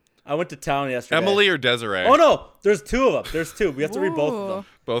 I went to town yesterday. Emily or Desiree? Oh no, there's two of them. There's two. We have to read both of them. Ooh.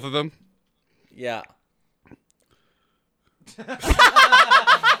 Both of them? Yeah.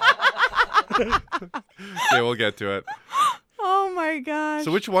 Yeah, we'll get to it. Oh my gosh.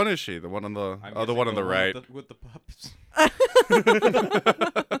 So which one is she? The one on the I'm the one on the right. With the pups.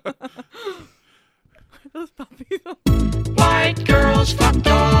 Those puppies. White girls fuck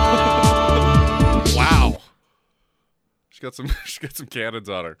dogs. Wow. She got some cannons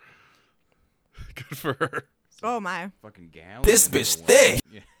on her. Good for her. Oh my. Fucking gallon. This bitch thick.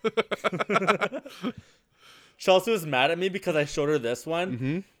 Yeah. Chelsea was mad at me because I showed her this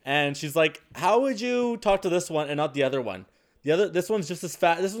one, and she's like, "How would you talk to this one and not the other one?" This one's just as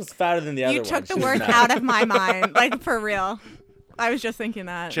fat. This one's fatter than the other You one. took the She's words mad. out of my mind, like for real. I was just thinking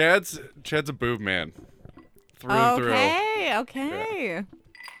that. Chad's a boob man. Through and through. Okay.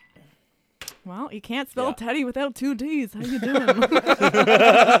 Well, you can't spell Yeah. Teddy without 2 D's. How you doing?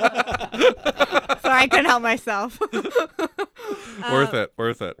 Sorry, I couldn't help myself. Worth it.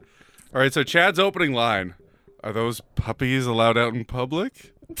 All right, so Chad's opening line. Are those puppies allowed out in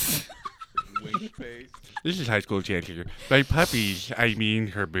public? Wink face. This is high school Chad here. By puppies, I mean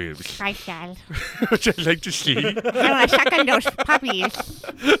her boobs. Right, Dad. Which I'd like to see. I want to suck on those puppies.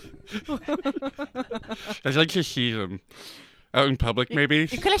 I'd like to see them out in public, maybe.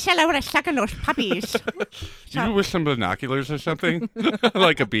 You could have said I want to suck on those puppies. You with some binoculars or something?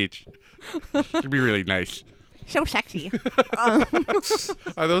 Like a beach. It'd be really nice. So sexy. Are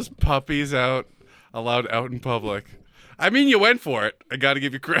those puppies allowed out in public? I mean, you went for it. I got to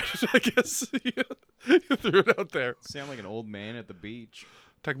give you credit, I guess. You threw it out there. Sound like an old man at the beach.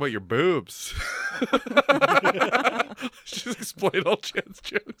 Talk about your boobs. Just explain all Chad's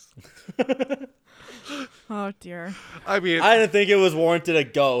jokes. Oh dear. I mean, I didn't think it was warranted a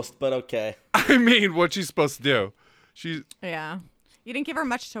ghost, but okay. what's she supposed to do? She's Yeah. You didn't give her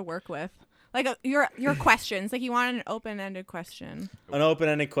much to work with. Like your questions. Like you wanted an open-ended question. An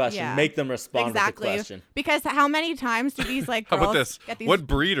open-ended question. Yeah. Make them respond Exactly. with a question. Because how many times do these like how girls about this? get these? What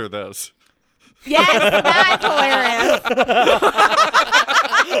breed are those? Yes, that's hilarious.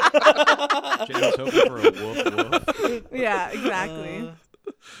 Chad was hoping for a woof woof. Yeah, exactly.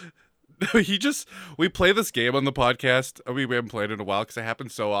 We play this game on the podcast. We haven't played it in a while because it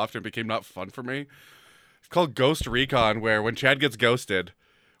happened so often it became not fun for me. It's called Ghost Recon, where when Chad gets ghosted,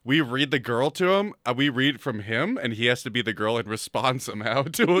 we read the girl to him, we read from him, and he has to be the girl and respond somehow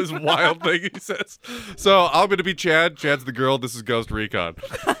to his wild thing he says. So I'm going to be Chad. Chad's the girl. This is Ghost Recon.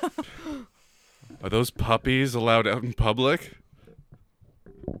 Are those puppies allowed out in public?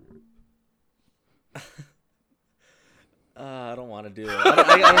 I don't want to do it. I don't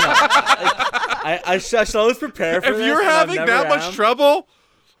know. I should always prepare for If this. you're and I've having never that much am. trouble,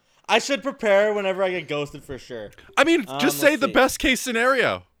 I should prepare whenever I get ghosted for sure. I mean, just say let's the see. best case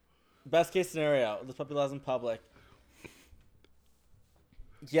scenario. Best case scenario, this puppy lives in public.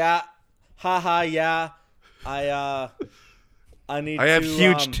 Yeah, haha, yeah. I need. I have two,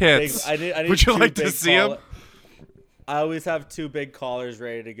 huge big- tits. I need Would you two like to big see 'em? collar- I always have 2 big collars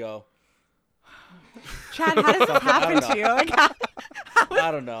ready to go. Chad, how does this happen to you? Like,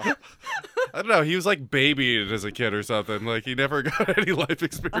 I don't know. I don't know. He was like babied as a kid or something. Like he never got any life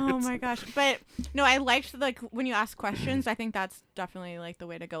experience. oh my gosh. But no, I liked like when you ask questions. I think that's definitely like the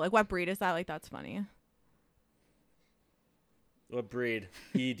way to go. Like, what breed is that? Like, that's funny. What breed?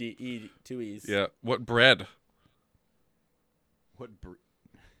 E 2 E's. Yeah. What bread? What breed?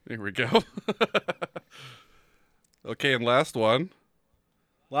 There we go. Okay, and last one.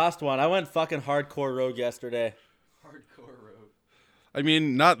 Last one. I went fucking hardcore rogue yesterday. Hardcore road. I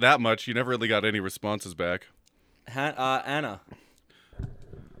mean, not that much. You never really got any responses back. Anna.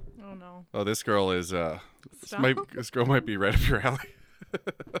 Oh no. Oh, this girl is. Stop. This girl might be right up your alley.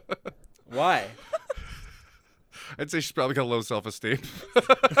 Why? I'd say she's probably got low self-esteem.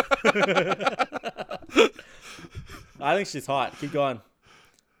 I think she's hot. Keep going.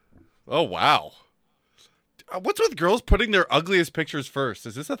 Oh wow. What's with girls putting their ugliest pictures first?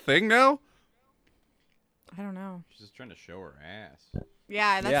 Is this a thing now? I don't know. She's just trying to show her ass.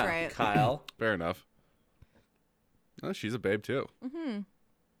 Yeah, that's yeah, right. Kyle. Fair enough. Oh, she's a babe too.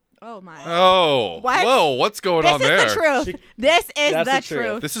 Oh my. Oh. What? Whoa, what's going This on is there? the truth. She- This is That's the the truth.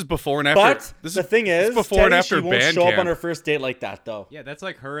 truth. This is before and after. But this the thing this is, before Teddy, and after she won't band show up camp. on her first date like that, though. Yeah, that's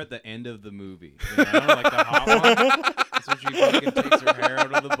like her at the end of the movie. You know? Like the hot one. That's when she fucking takes her hair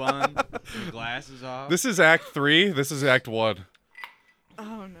out of the bun, her glasses off. This is Act 3. This is Act 1.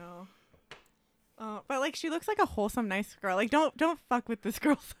 Oh no. Oh, but like she looks like a wholesome, nice girl. Like don't fuck with this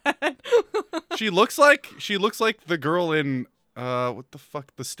girl's head. She looks like the girl in what the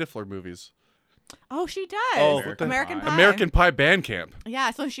fuck, the Stifler movies. Oh, she does. Oh, American Pie. American Pie Band Camp.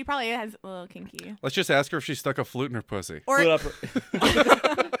 Yeah, so she probably is a little kinky. Let's just ask her if she stuck a flute in her pussy. Or Flute up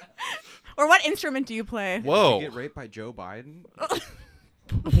her- or what instrument do you play? Whoa. Get raped by Joe Biden?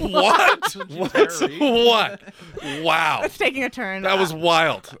 What? What? Wow. It's taking a turn. That was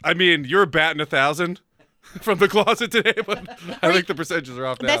wild. I mean, you're batting 1,000 from the closet today, but I think the percentages are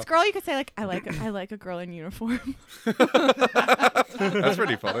off now. This girl, you could say like, I like a girl in uniform. That's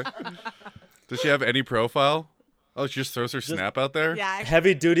pretty funny. Does she have any profile? Oh, she just throws her snap out there? Yeah.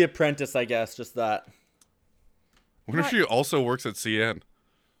 Heavy duty apprentice, I guess. Just that. I wonder if she also works at CN.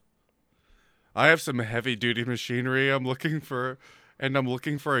 I have some heavy duty machinery I'm looking for and I'm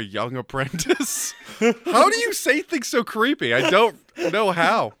looking for a young apprentice. How do you say things so creepy? I don't know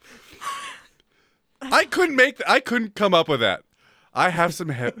how. I couldn't come up with that. I have some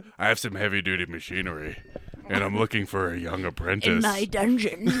heavy duty machinery, and I'm looking for a young apprentice.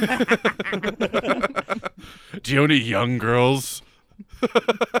 dungeon. Do you know any young girls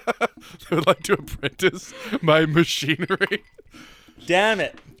who would like to apprentice my machinery? Damn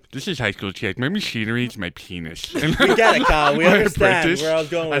it. This is high school chick. My machinery is my penis. And We get it, Kyle. We my understand apprentice, where I was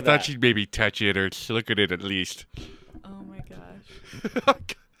going with I thought that. she'd maybe touch it or look at it at least. Oh my gosh.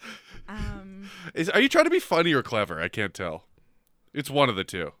 Are you trying to be funny or clever? I can't tell. It's one of the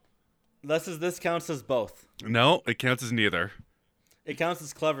two. This counts as both. No, it counts as neither. It counts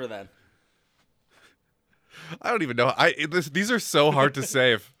as clever then. I don't even know. These are so hard to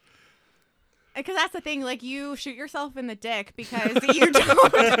save. Because that's the thing, like you shoot yourself in the dick because you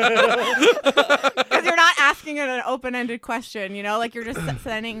don't, because you're not asking it an open-ended question, you know, like you're just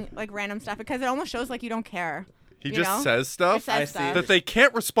sending like random stuff because it almost shows like you don't care. He you just know? says stuff It says I see. stuff. that they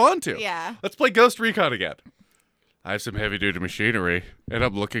can't respond to. Yeah. Let's play Ghost Recon again. I have some heavy duty machinery, and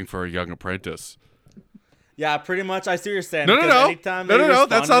I'm looking for a young apprentice. Yeah, pretty much. I see what you're saying. No, because anytime they no, respond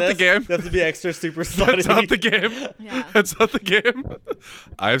that's to not the this, game. They have to be extra super slutty. That's not the game. Yeah. That's not the game.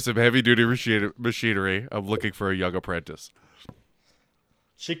 I have some heavy duty machinery. I'm looking for a young apprentice.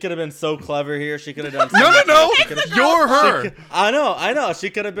 She could have been so clever here. She could have done. No. She could've- You're her. I know.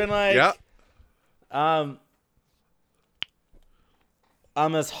 She could have been like, Yeah.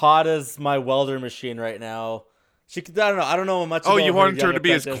 I'm as hot as my welder machine right now. She could. I don't know much. Oh, about you wanted her young to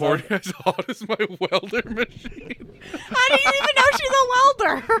be as apprentice. corny, as hot as my welder machine. How do you even know she's a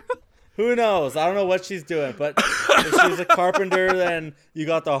welder? Who knows? I don't know what she's doing, but if she's a carpenter, then you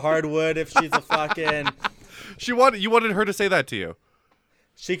got the hardwood. If she's a fucking, You wanted her to say that to you.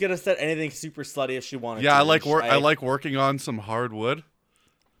 she could have said anything super slutty if she wanted. Yeah, to. I like working on some hardwood.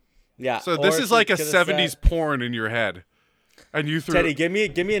 Yeah. So or this is she like a could have 70s said, porn in your head. And you threw Teddy, give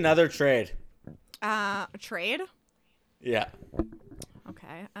me another trade. Trade? Yeah.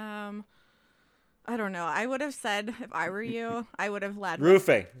 Okay. I don't know. I would have said if I were you, I would have led.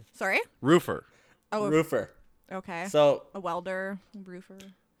 Roofing. Sorry? roofer. Oh, Roofer. okay. So A welder, roofer.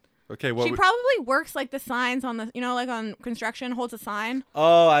 Okay, what She probably works like the signs on the, you know, like on construction, holds a sign.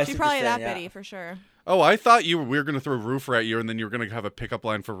 I see She's what probably you're that saying, yeah. bitty for sure. Oh, I thought we were going to throw roofer at you and then you were going to have a pickup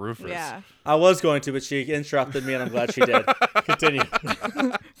line for roofers. Yeah. I was going to, but she interrupted me, and I'm glad she did. Continue.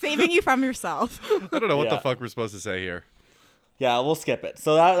 Saving you from yourself. I don't know what the Yeah. fuck we're supposed to say here. Yeah, we'll skip it.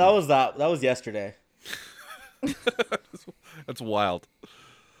 So that was that. That was yesterday. That's wild.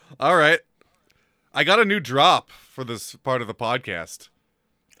 All right. I got a new drop for this part of the podcast.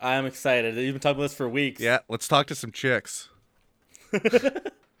 I am excited. You've been talking about this for weeks. Yeah, let's talk to some chicks.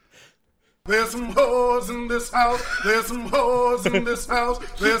 There's some hoes in this house. There's some hoes in this house.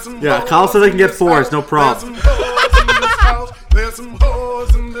 There's some Yeah, hoes Kyle said they can in get this fours, house. no problem. There's some hoes in this house. There's some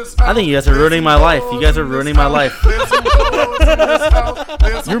hoes in this house. I think you guys are ruining my life. You guys are ruining my life. There's some hoes in this house.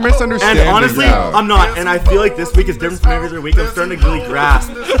 There's some You're hoes misunderstanding. And honestly, now. I'm not. And I feel like this week is different from every other week. I'm starting to really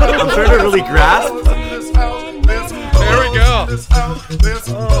grasp. I'm starting to really grasp. in this house. There's some hoes There we go. in this house. There's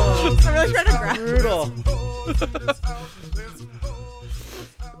some hoes I'm really trying to grab. Brutal.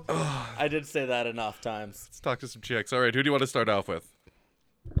 I did say that enough times. Let's talk to some chicks. All right, who do you want to start off with?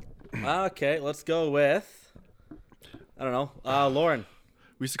 Okay, let's go with. I don't know. Lauren.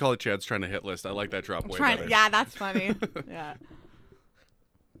 We used to call it Chad's trying to hit list. I like that drop way Trying, better. yeah, that's funny. Yeah.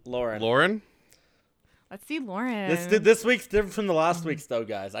 Lauren. Lauren, Let's see Lauren. This week's different from the last week's, though,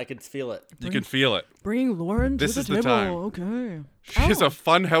 guys. I could feel it. you can feel it. Bring Lauren This is the time. Okay. She has a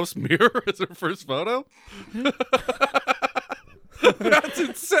funhouse mirror as her first photo. That's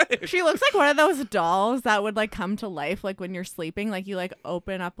insane. She looks like one of those dolls that would like come to life like when you're sleeping, like you like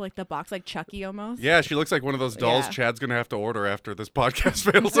open up like the box like Chucky almost. Yeah, she looks like one of those dolls Yeah. Chad's gonna have to order after this podcast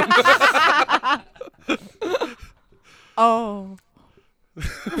fails. Oh.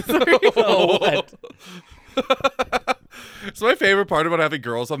 Oh, what? So my favorite part about having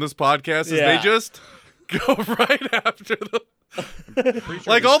girls on this podcast is Yeah. they just go right after them.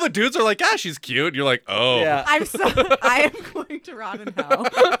 Like all the dudes are like, she's cute. And you're like, oh, Yeah. I am going to rot in hell.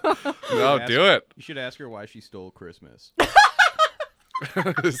 no, Ask- do it. You should ask her why she stole Christmas.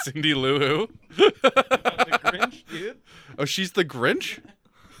 Cindy Lou Who? The Grinch, dude. Oh, she's the Grinch?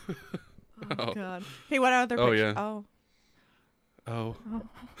 Oh God. Hey, what other Oh, picture? yeah. Oh. Oh.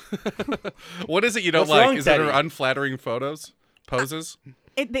 What is it you don't What's like? wrong, Is it her Teddy? unflattering poses?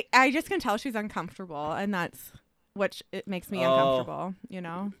 I just can tell she's uncomfortable, and that's what it makes me Oh. uncomfortable. You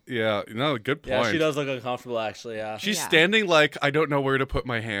know. Yeah, no, good point. Yeah, she does look uncomfortable, actually. Yeah. She's Yeah. standing like, I don't know where to put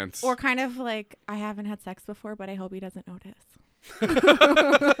my hands. Or kind of like I haven't had sex before, but I hope he doesn't notice.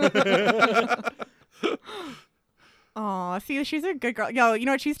 Oh, see, she's a good girl. Yo, you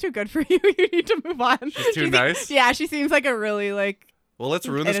know what? She's too good for you. You need to move on. She's too nice? Yeah, she seems like a really Well, let's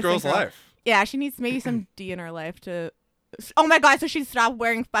ruin this innocent girl's girl. life. Yeah, she needs maybe some D in her life to. Oh my God! So she'd stop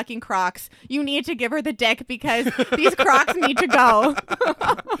wearing fucking Crocs. You need to give her the dick because these Crocs need to go.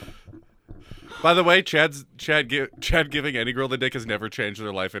 By the way, Chad giving any girl the dick has never changed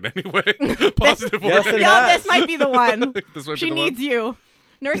their life in any way. Positive Yes, way. it Yo, has. this might be the one. This might be She the needs one. you.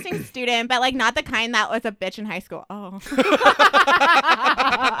 Nursing student, but like not the kind that was a bitch in high school. Oh.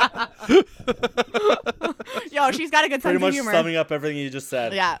 Yo, she's got a good Pretty sense much of humor. summing up everything you just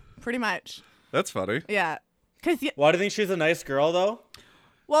said. Yeah, pretty much. That's funny. Yeah. Cause Why do you think she's a nice girl though?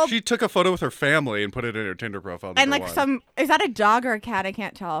 well, She took a photo with her family and put it in her Tinder profile. and number like one. is that a dog or a cat? I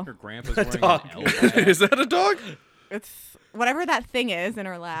can't tell. Her grandpa's wearing dog. an elf hat. Is that a dog? It's whatever that thing is in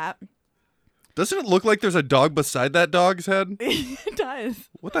her lap. Doesn't it look like there's a dog beside that dog's head? It does.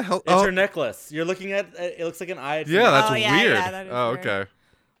 What the hell? It's Oh, her necklace. You're looking at it looks like an eye. yeah, that's Oh, yeah, weird. yeah, that is oh, weird. okay.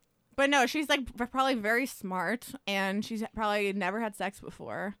 But no, she's like probably very smart, and she's probably never had sex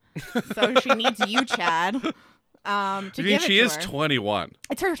before, so she needs you, Chad. To I mean, give it she to is her. 21.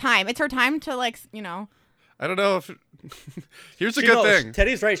 It's her time. It's her time to like I don't know if. Here's a She good knows. thing.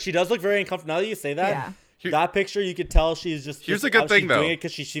 Teddy's right. She does look very uncomfortable. Now that you say that, Yeah. that picture you could tell she's just. Here's just- a good thing, she's though. doing it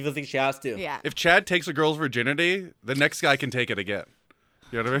because she feels like she has to. Yeah. If Chad takes a girl's virginity, the next guy can take it again.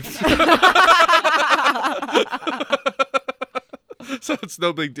 You know what I mean? So it's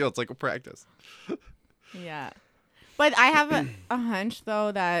no big deal. It's like a practice. Yeah. But I have a hunch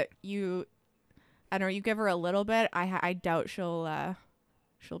though that I don't know, you give her a little bit. I doubt she'll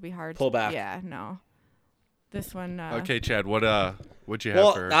be hard. Pull back. Yeah. No. This one. Okay, Chad, what'd you have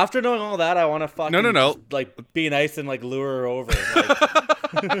Well, for her? after knowing all that, I want to fucking No. like be nice and like lure her over.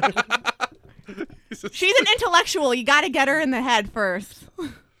 Like, She's an intellectual. You got to get her in the head first.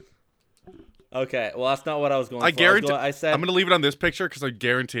 okay, well that's not what I was going. I for. guarantee. I said. I'm gonna leave it on this picture because I'm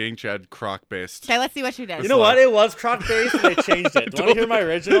guaranteeing Chad croc based. Okay, let's see what she did. You know what? It was croc based, and they changed it. Do you want to hear my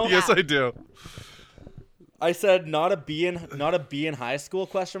original? Yes, I do. I said not a B in high school ?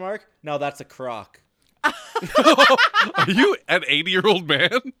 No, that's a croc. Are you an 80-year-old man?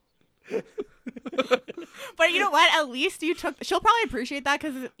 But you know what? At least she'll probably appreciate that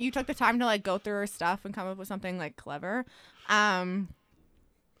because you took the time to like go through her stuff and come up with something like clever. What?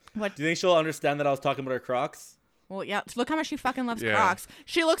 Do you think she'll understand that I was talking about her crocs? Well, yeah. Look how much she fucking loves Yeah. Crocs.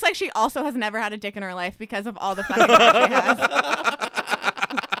 She looks like she also has never had a dick in her life because of all the fucking Crocs she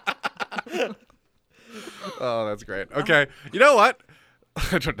has. Oh, that's great. Okay, you know what?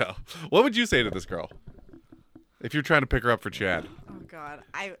 I don't know. What would you say to this girl if you're trying to pick her up for Chad? Oh God,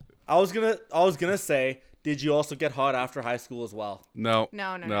 I was gonna say, did you also get hot after high school as well? No.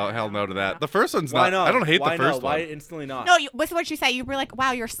 No, Hell no to that. no. The first one's Why not. not? I don't hate Why the first not? Why one. instantly not? no. What's what she said? You were like,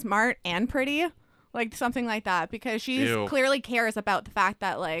 wow, you're smart and pretty, like something like that, because she Ew. clearly cares about the fact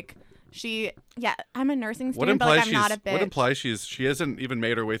that like I'm a nursing What student, but implies like I'm not a bitch. What implies she hasn't even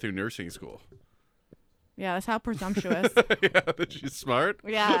made her way through nursing school? Yeah, that's how presumptuous. Yeah, that she's smart.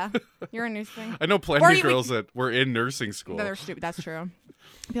 Yeah, you're a nursing. I know Or plenty of even- girls that were in nursing school. No, they're stupid. That's true.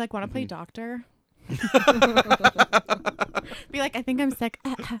 Be like, want to play doctor? Be like, I think I'm sick.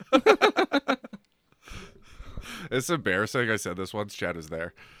 It's embarrassing. I said this once. Chad was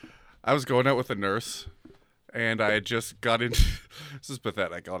there. I was going out with a nurse, and I had just got into. This is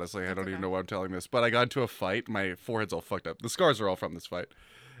pathetic, honestly. I don't even know why I'm telling this, but I got into a fight. My forehead's all fucked up. The scars are all from this fight,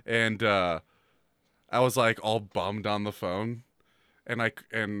 and I was like all bummed on the phone,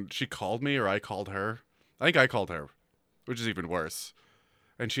 and she called me or I called her. I think I called her, which is even worse.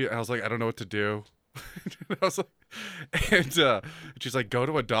 And I was like, I don't know what to do. And I was like, and she's like, go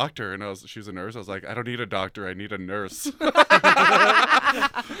to a doctor. And she was a nurse. I was like, I don't need a doctor. I need a nurse.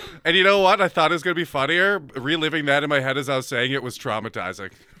 And you know what? I thought it was going to be funnier. Reliving that in my head as I was saying it was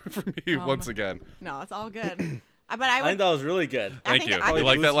traumatizing for me once again. No, it's all good. But I think that was really good. Thank think you. I You would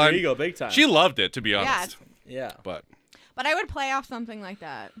like boost that your line? ego big time. She loved it, to be Yeah, honest. Yeah. But but I would play off something like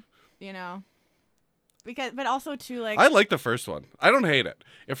that, but also too like I like the first one. I don't hate it.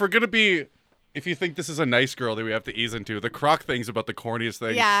 If you think this is a nice girl that we have to ease into, the croc thing's about the corniest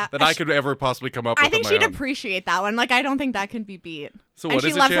thing Yeah, that I could ever possibly come up I with think on she'd my own. appreciate that one. Like I don't think that can be beat. So and what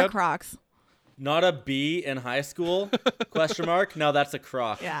she is it, loves her Chad? Crocs. Not a B in high school? ? No, that's a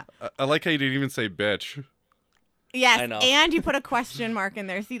croc. Yeah. I like how you didn't even say bitch. Yes, I know. and you put a question mark in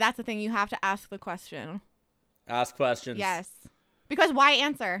there. See, that's the thing. You have to ask the question. Ask questions. Yes. Because why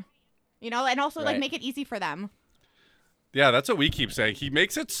answer? And also like Right. make it easy for them. Yeah, that's what we keep saying. He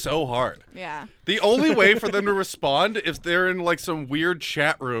makes it so hard. Yeah. The only way for them to respond is they're in like some weird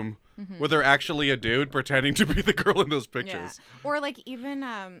chat room where they're actually a dude pretending to be the girl in those Yeah. pictures. Or like even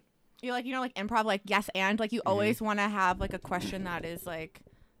you like like improv like yes and like you always want to have like a question that is like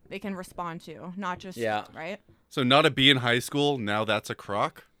they can respond to, not just Yeah. right. So not a B in high school. Now that's a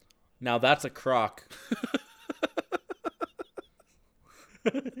crock. Now that's a crock.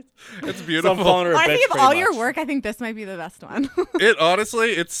 It's So I'm beautiful. calling her a Honestly, bitch of pretty all your much. work, I think this might be the best one. It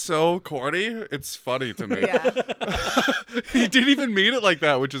honestly, it's so corny. It's funny to me. Yeah. He didn't even mean it like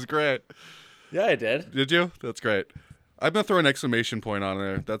that, which is great. Yeah, I did. Did you? That's great. I'm gonna throw an exclamation point on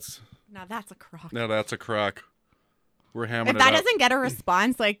there. Now that's a crock. Now that's a crock. We're hammering If it that up. doesn't get a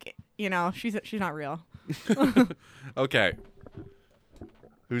response, like she's not real. Okay.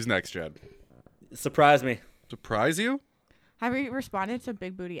 Who's next, Jed? Surprise me. Surprise you? Have you responded to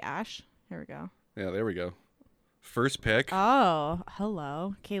Big Booty Ash? Here we go. Yeah, there we go. First pick. Oh,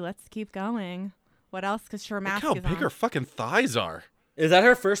 hello. Okay, let's keep going. What else? Because her Look mask how is big on. her fucking thighs are. Is that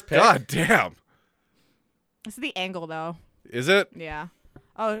her first pick? God damn. This is the angle, though. Is it? Yeah.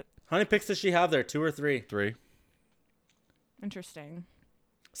 Oh, How many picks does she have there? 2 or 3? 3. interesting.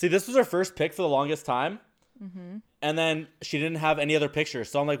 See, this was her first pick for the longest time. And then she didn't have any other pictures.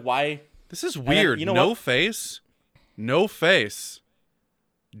 So I'm like, why? This is then, weird. you know No what? face. No face.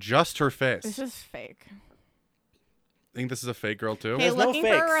 Just her face. This is fake. Think this is a fake girl too? Okay, There's no looking for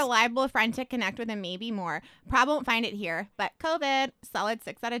fakes. a reliable friend to connect with and maybe more. Probably won't find it here, but COVID, solid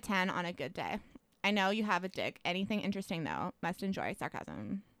 6 out of 10 on a good day. I know you have a dick. Anything interesting though? Must enjoy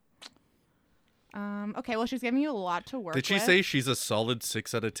sarcasm. Okay, well she's giving you a lot to work with. Did she say she's a solid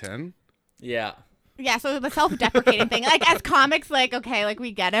 6 out of 10? Yeah. Yeah, so the self-deprecating thing. Like as comics, like okay, like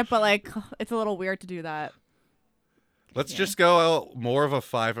we get it, but like it's a little weird to do that. Let's just go out more of a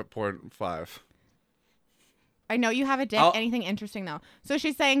 5.5. I know you have a dick. I'll- Anything interesting though? So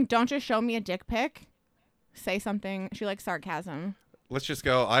she's saying, don't just show me a dick pic. Say something. She likes sarcasm. Let's just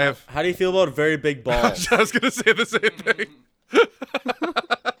go. I have. How do you feel about very big balls? I was gonna say the same thing.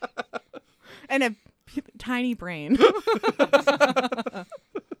 And a tiny brain.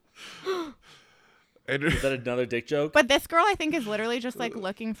 Is that another dick joke? But this girl, I think, is literally just like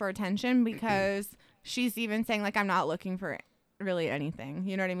looking for attention because she's even saying like, I'm not looking for really anything.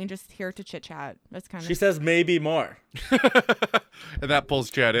 You know what I mean? Just here to chit chat. That's kind She of. says maybe more. And that pulls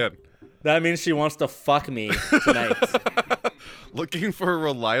Chad in. That means she wants to fuck me tonight. Looking for a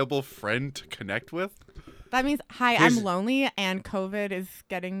reliable friend to connect with? That means, hi, Here's- I'm lonely and COVID is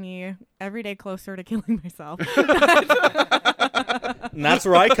getting me every day closer to killing myself. And that's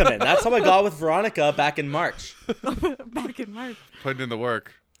where I come in. That's how I got with Veronica back in March. Back in March. Putting in the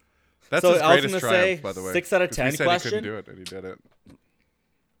work. That's So his I was greatest gonna triumph, say by the way. 6 out of 'Cause 10 we said question? He couldn't do it, and he did it.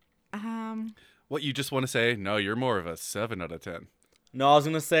 Um, What, you just want to say, no, you're more of a 7 out of 10. No, I was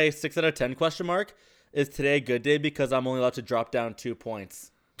gonna say 6 out of 10 question mark. Is today a good day because I'm only allowed to drop down 2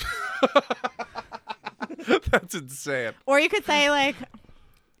 points? That's insane. or you could say like,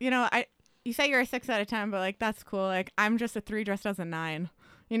 you say you're a 6 out of 10, but like that's cool. Like I'm just a 3 dressed as a 9.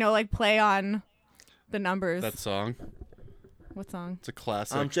 You know, like play on the numbers. That song. What song? It's a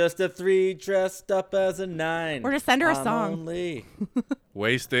classic. I'm just a 3 dressed up as a 9. Or just send her a I'm song. Only.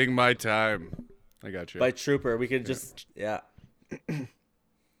 Wasting my time. I got you. By Trooper. We could just, yeah.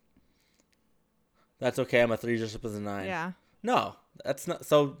 That's okay. I'm a 3 dressed up as a 9. Yeah. No, that's not.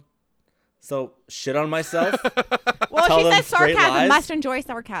 So shit on myself? Well, Tell she them says straight sarcasm. lies? Must enjoy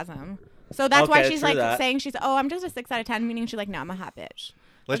sarcasm. So that's why Okay, she's true like that. saying I'm just a 6 out of 10, meaning she's like, no, I'm a hot bitch.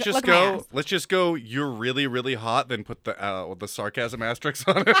 Let's Look just at my go. ass. Let's just go. You're really, really hot. Then put the sarcasm asterisk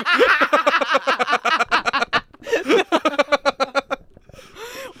on it.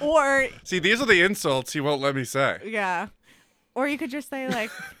 Or See, these are the insults he won't let me say. yeah. Or you could just say like,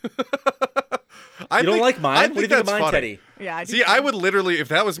 I You don't think- like mine? I What do you think of that's mine, funny. Teddy? yeah. I do See, I would literally, if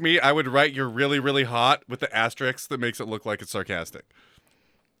that was me, I would write "you're really, really hot" with the asterisk that makes it look like it's sarcastic.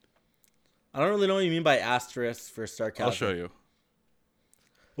 I don't really know what you mean by asterisk for sarcasm. I'll show you.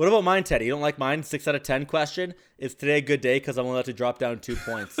 What about mine, Teddy? You don't like mine? 6 out of 10 question. Is today a good day because I'm only allowed to drop down 2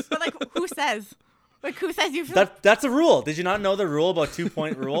 points? But like, who says? Like, who says you? That's a rule. Did you not know the rule about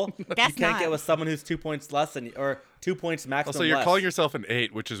 2-point rule? Guess You can't not. get with someone who's 2 points less than or 2 points maximum. Also, you're less. calling yourself an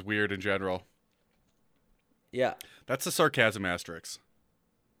 8, which is weird in general. Yeah. That's a sarcasm asterisk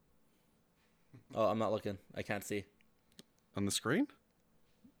Oh, I'm not looking. I can't see. on the screen.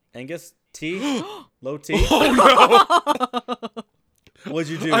 Angus T. Low T. Oh no! What'd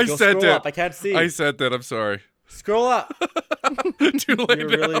you do? I Go said scroll that. up. I can't see. I said that. I'm sorry. Scroll up. Too late You're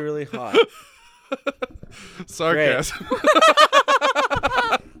now. really, really hot. Sarcasm.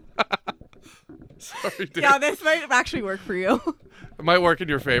 Sorry, dude. Yeah, this might actually work for you. It might work in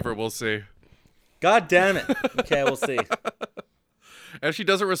your favor. We'll see. God damn it. Okay, we'll see. If she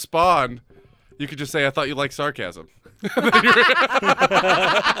doesn't respond, you could just say, I thought you liked sarcasm. Yes,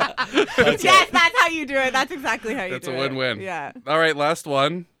 that's how you do it. That's exactly how you That's do a it. win-win. Yeah. All right, last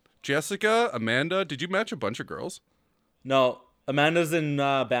one. Jessica, Amanda, did you match a bunch of girls? No, Amanda's in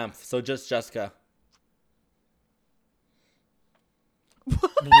Banff, so just Jessica.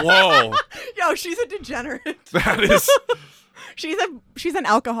 Whoa. Yo, she's a degenerate. That is... She's an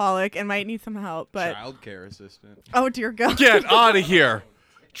alcoholic and might need some help, but Childcare assistant. oh dear God. Get out of here.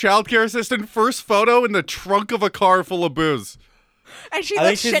 Childcare assistant, first photo in the trunk of a car full of booze. And she I think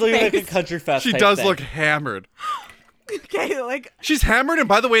looks she's looking like a shit-faced. country fest. She type does thing. look hammered. Okay, like She's hammered, and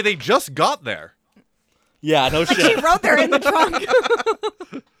by the way, they just got there. Yeah, no she shit. wrote there in the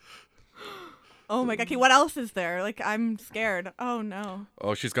trunk. Oh my God. Okay, what else is there? Like, I'm scared. Oh no.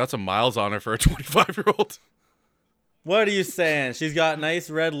 Oh, she's got some miles on her for a 25-year-old. What are you saying? She's got nice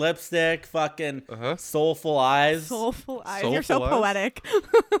red lipstick, fucking Uh-huh. soulful eyes, Soulful eyes. You're so Soulful eyes? poetic.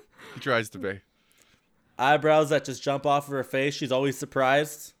 He tries to be. eyebrows that just jump off of her face. She's always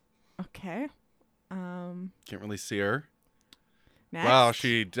surprised. Okay. Can't really see her. Next. Wow,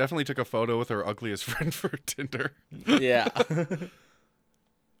 she definitely took a photo with her ugliest friend for Tinder. Yeah.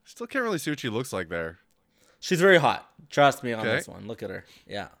 Still can't really see what she looks like there. She's very hot. Trust me on Okay. this one. Look at her.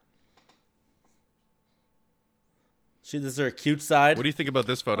 Yeah. This is her cute side. What do you think about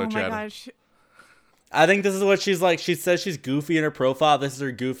this photo, Oh my Chad? gosh. I think this is what she's like. She says she's goofy in her profile. This is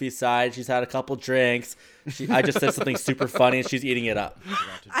her goofy side. She's had a couple drinks. I just said something super funny and she's eating it up.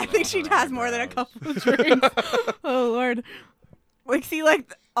 I think she has more than a couple of drinks. Oh Lord. Like, see,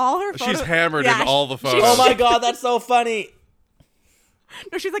 like all her photos. She's hammered Yeah, in all the she's- photos. Oh my God, that's so funny.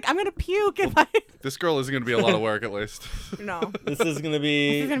 No, she's like, I'm gonna puke if I. This girl isn't going to be a lot of work, at least. No. This is going to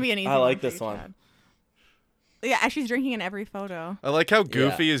be. This is gonna be an easy I like for this you, one. Chad. Yeah, and she's drinking in every photo. I like how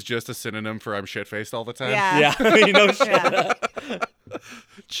goofy is just a synonym for I'm shit-faced all the time. Yeah. Yeah, you know shit. Yeah.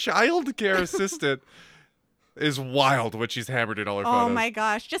 Child care assistant is wild when she's hammered in all her Oh photos. my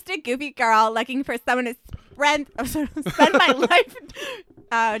gosh, just a goofy girl looking for someone to spend my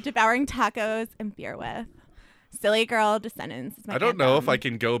life devouring tacos and beer with. Silly girl descendants. Is my I don't know if anthem. I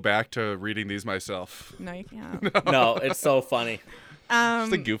can go back to reading these myself. No, you can't. No, it's so funny.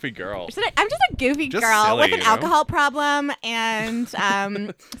 Just a goofy girl. I'm just a goofy Just girl silly, with an you know? alcohol problem and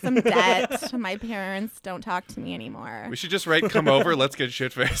some debt. My parents don't talk to me anymore. We should just write, come over, let's get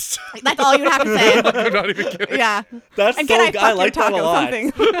shit-faced. That's all you would have to say. I'm not even kidding. Yeah. That's And so can I good. fuck I your like that a taco lot.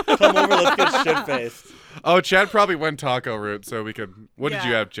 something? Come over, let's get shit faced. Oh, Chad probably went taco route, so we could... What did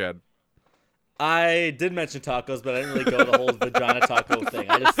you Yeah. have, Chad? I did mention tacos, but I didn't really go the whole vagina taco thing.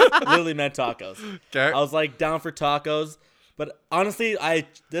 I just literally meant tacos. Okay. I was like down for tacos, but honestly,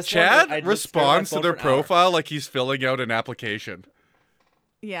 Chad I just responds to stared their at my phone for an hour. profile like he's filling out an application.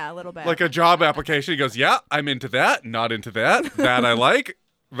 Yeah, a little bit. Like a job application. He goes, yeah, I'm into that, not into that. That I like,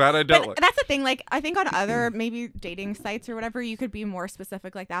 that I don't But like. that's the thing. Like, I think on other maybe dating sites or whatever, you could be more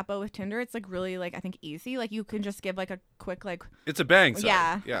specific like that. But with Tinder, it's like really like I think easy. Like you can just give like a quick like It's a bang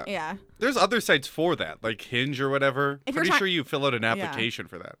site. yeah. There's other sites for that, like Hinge or whatever. If you're Pretty try- sure you fill out an application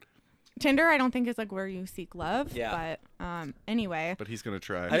for that. Tinder, I don't think is like where you seek love. Yeah. But anyway, But he's gonna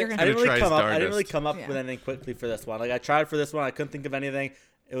try. I You're didn't, gonna- I didn't He's really gonna come try up. his I didn't really darndest. come up Yeah. with anything quickly for this one. Like I tried for this one, I couldn't think of anything.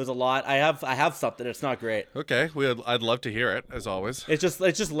 It was a lot. I have something. It's not great. Okay, I'd love to hear it, as always. It's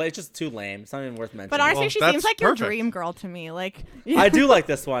just too lame. It's not even worth mentioning. but honestly, Well, she that's seems like your perfect. dream girl to me. Like I do like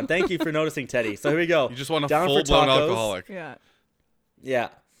this one. Thank you for noticing, Teddy. So here we go. You just want a Down for full-blown tacos. alcoholic. Yeah. Yeah.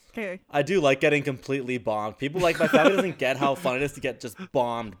 Okay. I do like getting completely bombed. People like my family doesn't get how fun it is to get just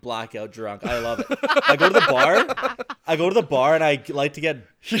bombed, blackout drunk. I love it. I go to the bar and I like to get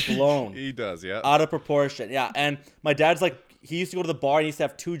blown He does, yeah. out of proportion. Yeah, and my dad's like he used to go to the bar and he used to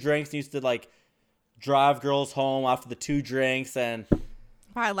have 2 drinks and he used to like drive girls home after the 2 drinks and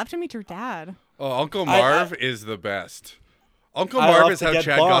Wow, I'd love to meet your dad. Oh, Uncle I- Marv is the best. Uncle I Marv love is to how get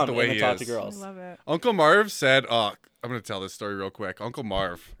Chad got bombed the way and he talk is. to girls. I love it. Uncle Marv said, I'm going to tell this story real quick. Uncle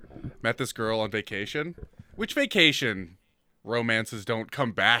Marv met this girl on vacation. Which vacation? Romances don't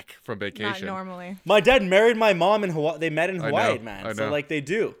come back from Not vacation. normally. My dad married my mom in Hawaii. They met in I Hawaii, know, man. I So know. like they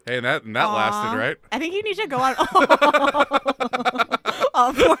do. Hey, and that lasted, Aw. right? I think you need to go on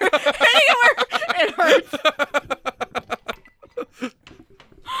all 4. It hurts.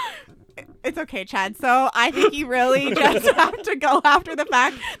 It's okay, Chad. So I think you really just have to go after the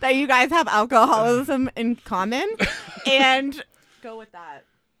fact that you guys have alcoholism in common and go with that.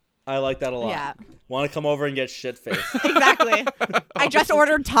 I like that a lot. Yeah. Want to come over and get shit faced. Exactly. I just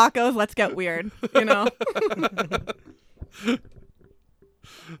ordered tacos. Let's get weird. You know?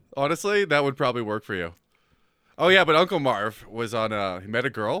 Honestly, that would probably work for you. Oh, yeah, but Uncle Marv was on he met a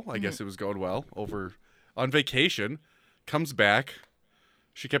girl. I Mm-hmm. guess it was going well over on vacation. Comes back.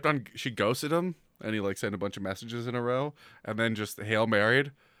 She ghosted him, and he like sent a bunch of messages in a row, and then just Hail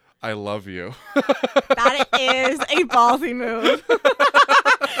Married, I love you. That is a ballsy move.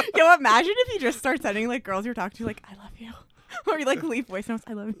 Yo, imagine if you just start sending like girls you're talking to like, I love you. Or you like leave voice notes,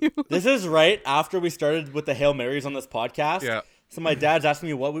 I love you. This is right after we started with the Hail Marys on this podcast. Yeah. So my dad's asking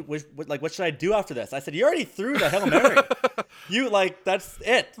me what should I do after this? I said, you already threw the Hail Mary. You like, that's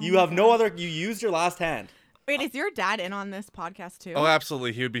it. You have no other, you used your last hand. Wait, is your dad in on this podcast too? Oh,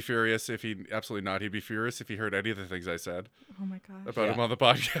 absolutely. He would be furious if he absolutely not. He'd be furious if he heard any of the things I said Oh my gosh. about him on the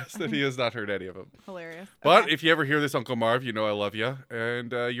podcast, and he has not heard any of them. Hilarious. But Okay. if you ever hear this, Uncle Marv, you know I love you,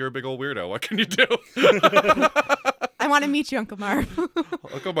 and you're a big old weirdo. What can you do? I want to meet you, Uncle Marv.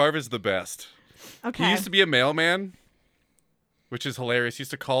 Uncle Marv is the best. Okay. He used to be a mailman, which is hilarious. He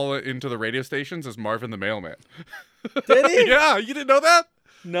used to call into the radio stations as Marvin the Mailman. Did he? Yeah, you didn't know that?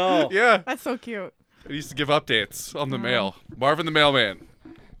 No. Yeah. That's so cute. He used to give updates on the mail. Marvin the Mailman.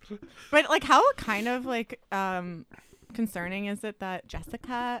 But like, how kind of like concerning is it that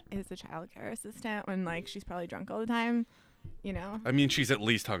Jessica is a childcare assistant when like she's probably drunk all the time? You know? I mean, she's at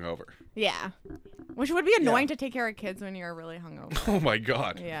least hungover. Yeah. Which would be annoying to take care of kids when you're really hungover. Oh my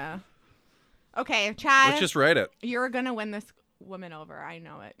God. Yeah. Okay, Chad. Let's just write it. You're gonna win this woman over. I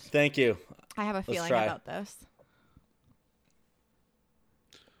know it. Thank you. I have a feeling try. about this.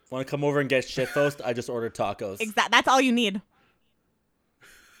 Want to come over and get shitfaced? I just ordered tacos. That's all you need.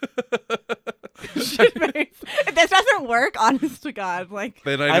 Shit-face. If this doesn't work, honest to God, like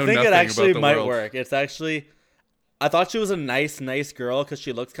Then I I know think it nothing actually about the might world. work. It's actually, I thought she was a nice girl because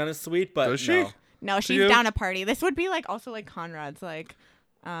she looks kind of sweet, but Does she? no. no, she's you? down a party. This would be like also like Conrad's like,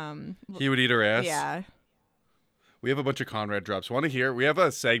 He would eat her ass. yeah. We have a bunch of Conrad drops. Want to hear? We have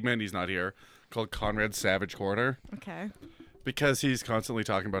a segment, he's not here, called Conrad's Savage Corner, Okay. because he's constantly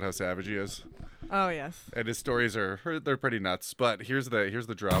talking about how savage he is. Oh yes. And his stories they're pretty nuts. But here's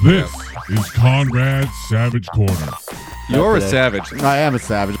the drop. This is Conrad's Savage Corner. You're a Today. savage. I am a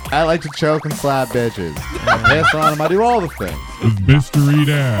savage. I like to choke and slap bitches. I piss on them. I do all the things. With Mr. Eat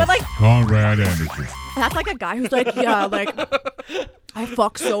Ass, But, like- Conrad Anderson. That's like a guy who's like, yeah, like I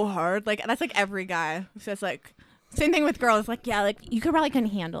fuck so hard. Like that's like every guy who says like. Same thing with girls. Like, yeah, like you could probably couldn't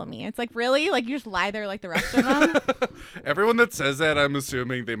handle me. It's like, really? Like you just lie there like the rest of them? Everyone that says that, I'm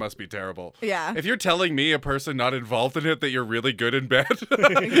assuming they must be terrible. Yeah. If you're telling me, a person not involved in it, that you're really good in bed,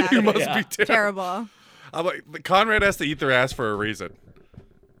 Exactly. you must Yeah. be terrible. Terrible. I'm like, Conrad has to eat their ass for a reason.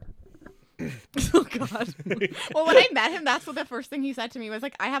 Oh God. Well, when I met him, that's what the first thing he said to me was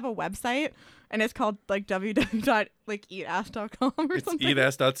like, I have a website and it's called like www.eatass.com or It's something.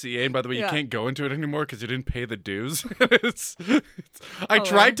 eatass.ca, and by the way, you Yeah. can't go into it anymore because you didn't pay the dues. I Oh,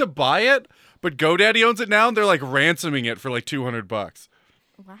 tried wow. to buy it, but GoDaddy owns it now, and they're like ransoming it for like $200.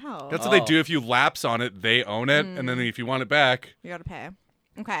 Wow. That's what they Oh. do. If you lapse on it, they own it, and then if you want it back, You gotta pay.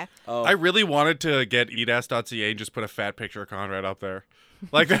 Okay. Oh, I really wanted to get eatass.ca and just put a fat picture of Conrad up there.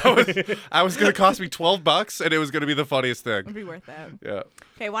 Like that was gonna cost me $12, and it was gonna be the funniest It'd thing. be worth it. Yeah,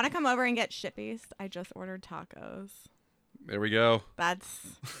 Okay, want to come over and get shit-faced? I just ordered tacos. there we go. That's.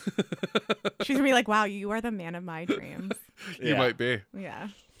 She's gonna be like, wow, you are the man of my dreams. You Yeah. might be. Yeah.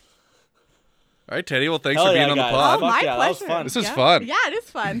 All right, Teddy. Well, thanks Hell for being yeah, on the guys. pod. Fuck my yeah, that was pleasure. fun. This is Yeah. fun. Yeah, it is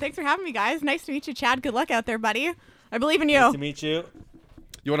fun. Thanks for having me, guys. Nice to meet you, Chad. Good luck out there, buddy. I believe in you. nice to meet you.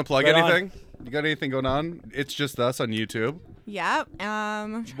 You want to plug Right on. anything? You got anything going on? It's just us on YouTube. Yeah.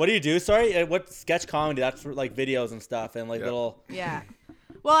 What do you do? Sorry, what sketch comedy? That's for like videos and stuff and like Yeah. little. Yeah.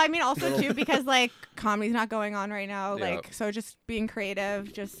 Well, I mean, also too because like comedy's not going on right now. Yeah. Like, so just being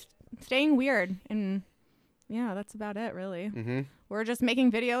creative, just staying weird, and yeah, that's about it, really. Mm-hmm. We're just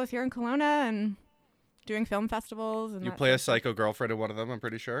making videos here in Kelowna and doing film festivals. And You that play a sort of psycho girlfriend in one of them, I'm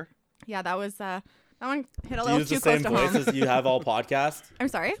pretty sure. stuff. Yeah, that was that one hit a Do you little use too the close same to voice home. as you have all podcasts? I'm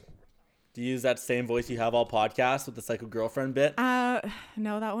sorry. Do you use that same voice you have all podcasts with the psycho girlfriend bit?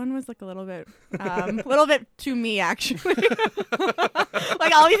 No, that one was like a little bit too me actually.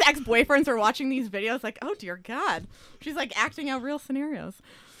 Like all these ex-boyfriends are watching these videos, like, oh dear God, she's like acting out real scenarios.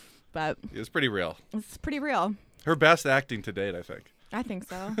 But It's pretty real. it's pretty real. Her best acting to date, I think. I think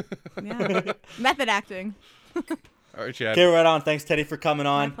so. Yeah, method acting. All right, Chad. Okay, right on. Thanks, Teddy, for coming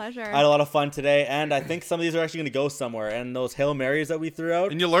on. pleasure. I had a lot of fun today, and I think some of these are actually going to go somewhere. And those Hail Marys that we threw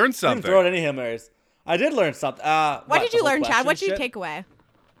out, And you learned I didn't something. throw out any Hail Marys. I did learn something. What did the you whole learn, Chad? What did question you shit? take away?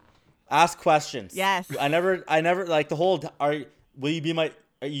 Ask questions. Yes. I never like the whole. Will you be my?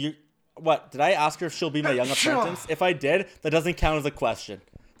 Are you? What did I ask her if she'll be my young apprentice? If I did, that doesn't count as a question.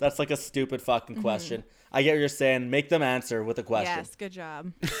 That's like a stupid fucking question. I get what you're saying. Make them answer with a question. Yes, good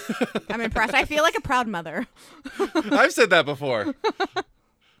job. I'm impressed. I feel like a proud mother. I've said that before.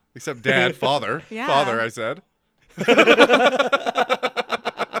 Except dad, father. Yeah. Father, I said.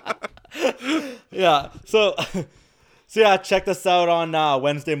 Yeah. So yeah, check this out on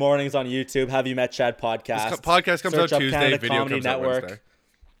Wednesday mornings on YouTube. Have You Met Chad podcast. This podcast comes Search out up Tuesday. Canada Video Comedy comes out Network. Wednesday.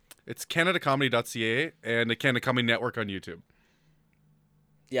 It's CanadaComedy.ca and the Canada Comedy Network on YouTube.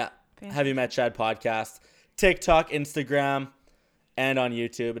 Yeah. Have You Met Chad podcast. TikTok, Instagram, and on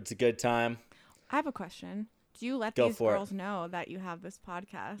YouTube. It's a good time. I have a question. Do you let Go these for it. girls know that you have this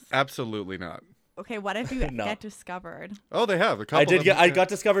podcast? Absolutely not. Okay, what if you No. get discovered? Oh, they have a couple. I got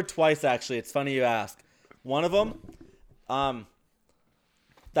discovered twice actually. It's funny you ask. One of them,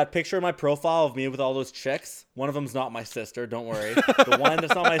 that picture in my profile of me with all those chicks. One of them's not my sister. Don't worry. The one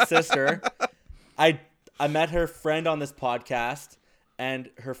that's not my sister, I met her friend on this podcast, and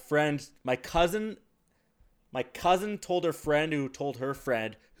her friend, my cousin told her friend who told her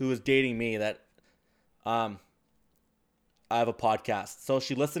friend who was dating me that, I have a podcast. So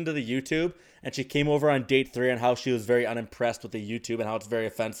she listened to the YouTube and she came over on date 3 and how she was very unimpressed with the YouTube and how it's very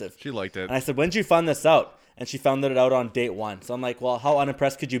offensive. She liked it. And I said, when did you find this out? And she found it out on date 1. So I'm like, well, how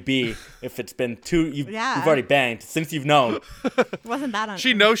unimpressed could you be if it's been 2? You've already banged since you've known. Wasn't that on?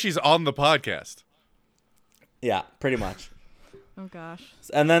 She knows she's on the podcast. Yeah, pretty much. Oh gosh.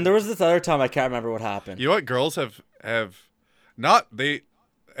 And then there was this other time I can't remember what happened. You know what? Girls have not they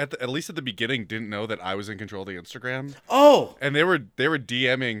at least at the beginning didn't know that I was in control of the Instagram. Oh. And they were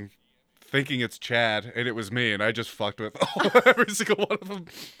DMing thinking it's Chad and it was me, and I just fucked with every single one of them.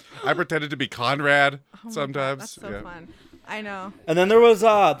 I pretended to be Conrad sometimes. That's so fun. I know. And then there was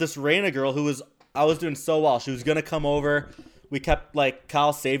this Raina girl who I was doing so well. She was gonna come over. We kept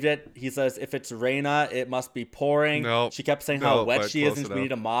Kyle saved it. He says if it's Raina, it must be pouring. No. She kept saying how wet but she is close and we enough.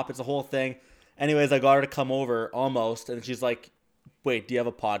 need a mop. It's a whole thing. Anyways, I got her to come over almost, and she's like, "Wait, do you have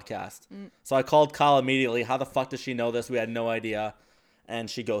a podcast?" So I called Kyle immediately. How the fuck does she know this? We had no idea, and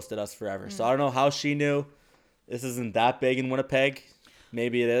she ghosted us forever. So I don't know how she knew. This isn't that big in Winnipeg.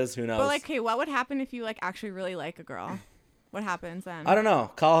 Maybe it is. Who knows? But okay, what would happen if you actually really like a girl? What happens then? I don't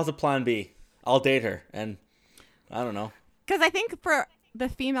know. Kyle has a plan B. I'll date her, and I don't know. Because I think for the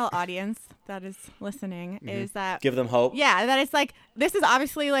female audience that is listening is that Give them hope. yeah, that it's this is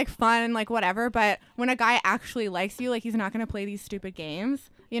obviously fun and whatever, but when a guy actually likes you, he's not gonna play these stupid games.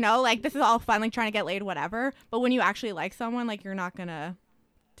 You know, this is all fun, trying to get laid, whatever. But when you actually like someone, you're not gonna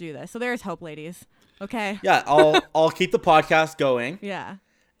do this. So there's hope, ladies. Okay. Yeah, I'll keep the podcast going. Yeah.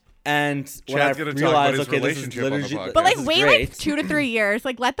 And when I Chad's gonna talk about realize, his okay, this is relationship on the literally, podcast. But this is wait great. 2 to 3 years.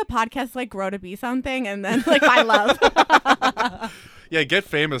 Let the podcast grow to be something, and then find love. Yeah, get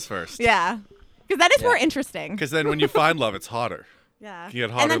famous first. Yeah. Because that is more interesting. Because then when you find love, it's hotter. Yeah. You get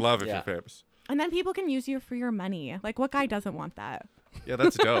And hotter then- love if Yeah. you're famous. And then people can use you for your money. What guy doesn't want that? Yeah,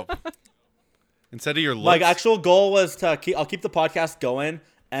 that's dope. Instead of your looks. My actual goal was to I'll keep the podcast going,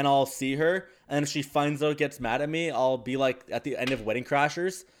 and I'll see her, and if she finds out, gets mad at me, I'll be at the end of Wedding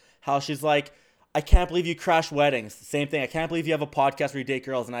Crashers, how she's like, I can't believe you crash weddings. Same thing. I can't believe you have a podcast where you date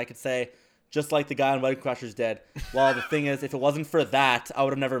girls, and I could say, just like the guy on Wedding Crashers did. Well, the thing is, if it wasn't for that, I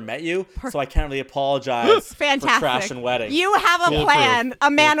would have never met you. So I can't really apologize Fantastic. for crashing weddings. You have a Foolproof. plan.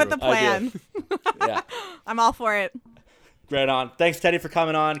 A man with a Foolproof. I do. plan. Yeah, I'm all for it. right on. Thanks, Teddy, for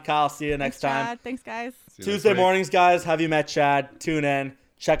coming on. Kyle, see you next Thanks, time. Chad. Thanks, guys. See you next Tuesday week. mornings, guys. Have You Met Chad? Tune in.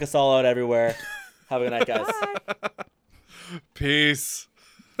 Check us all out everywhere. Have a good night, guys. Peace.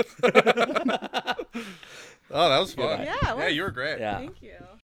 Oh, that was fun. Yeah, it was. you were great. Yeah. Thank you.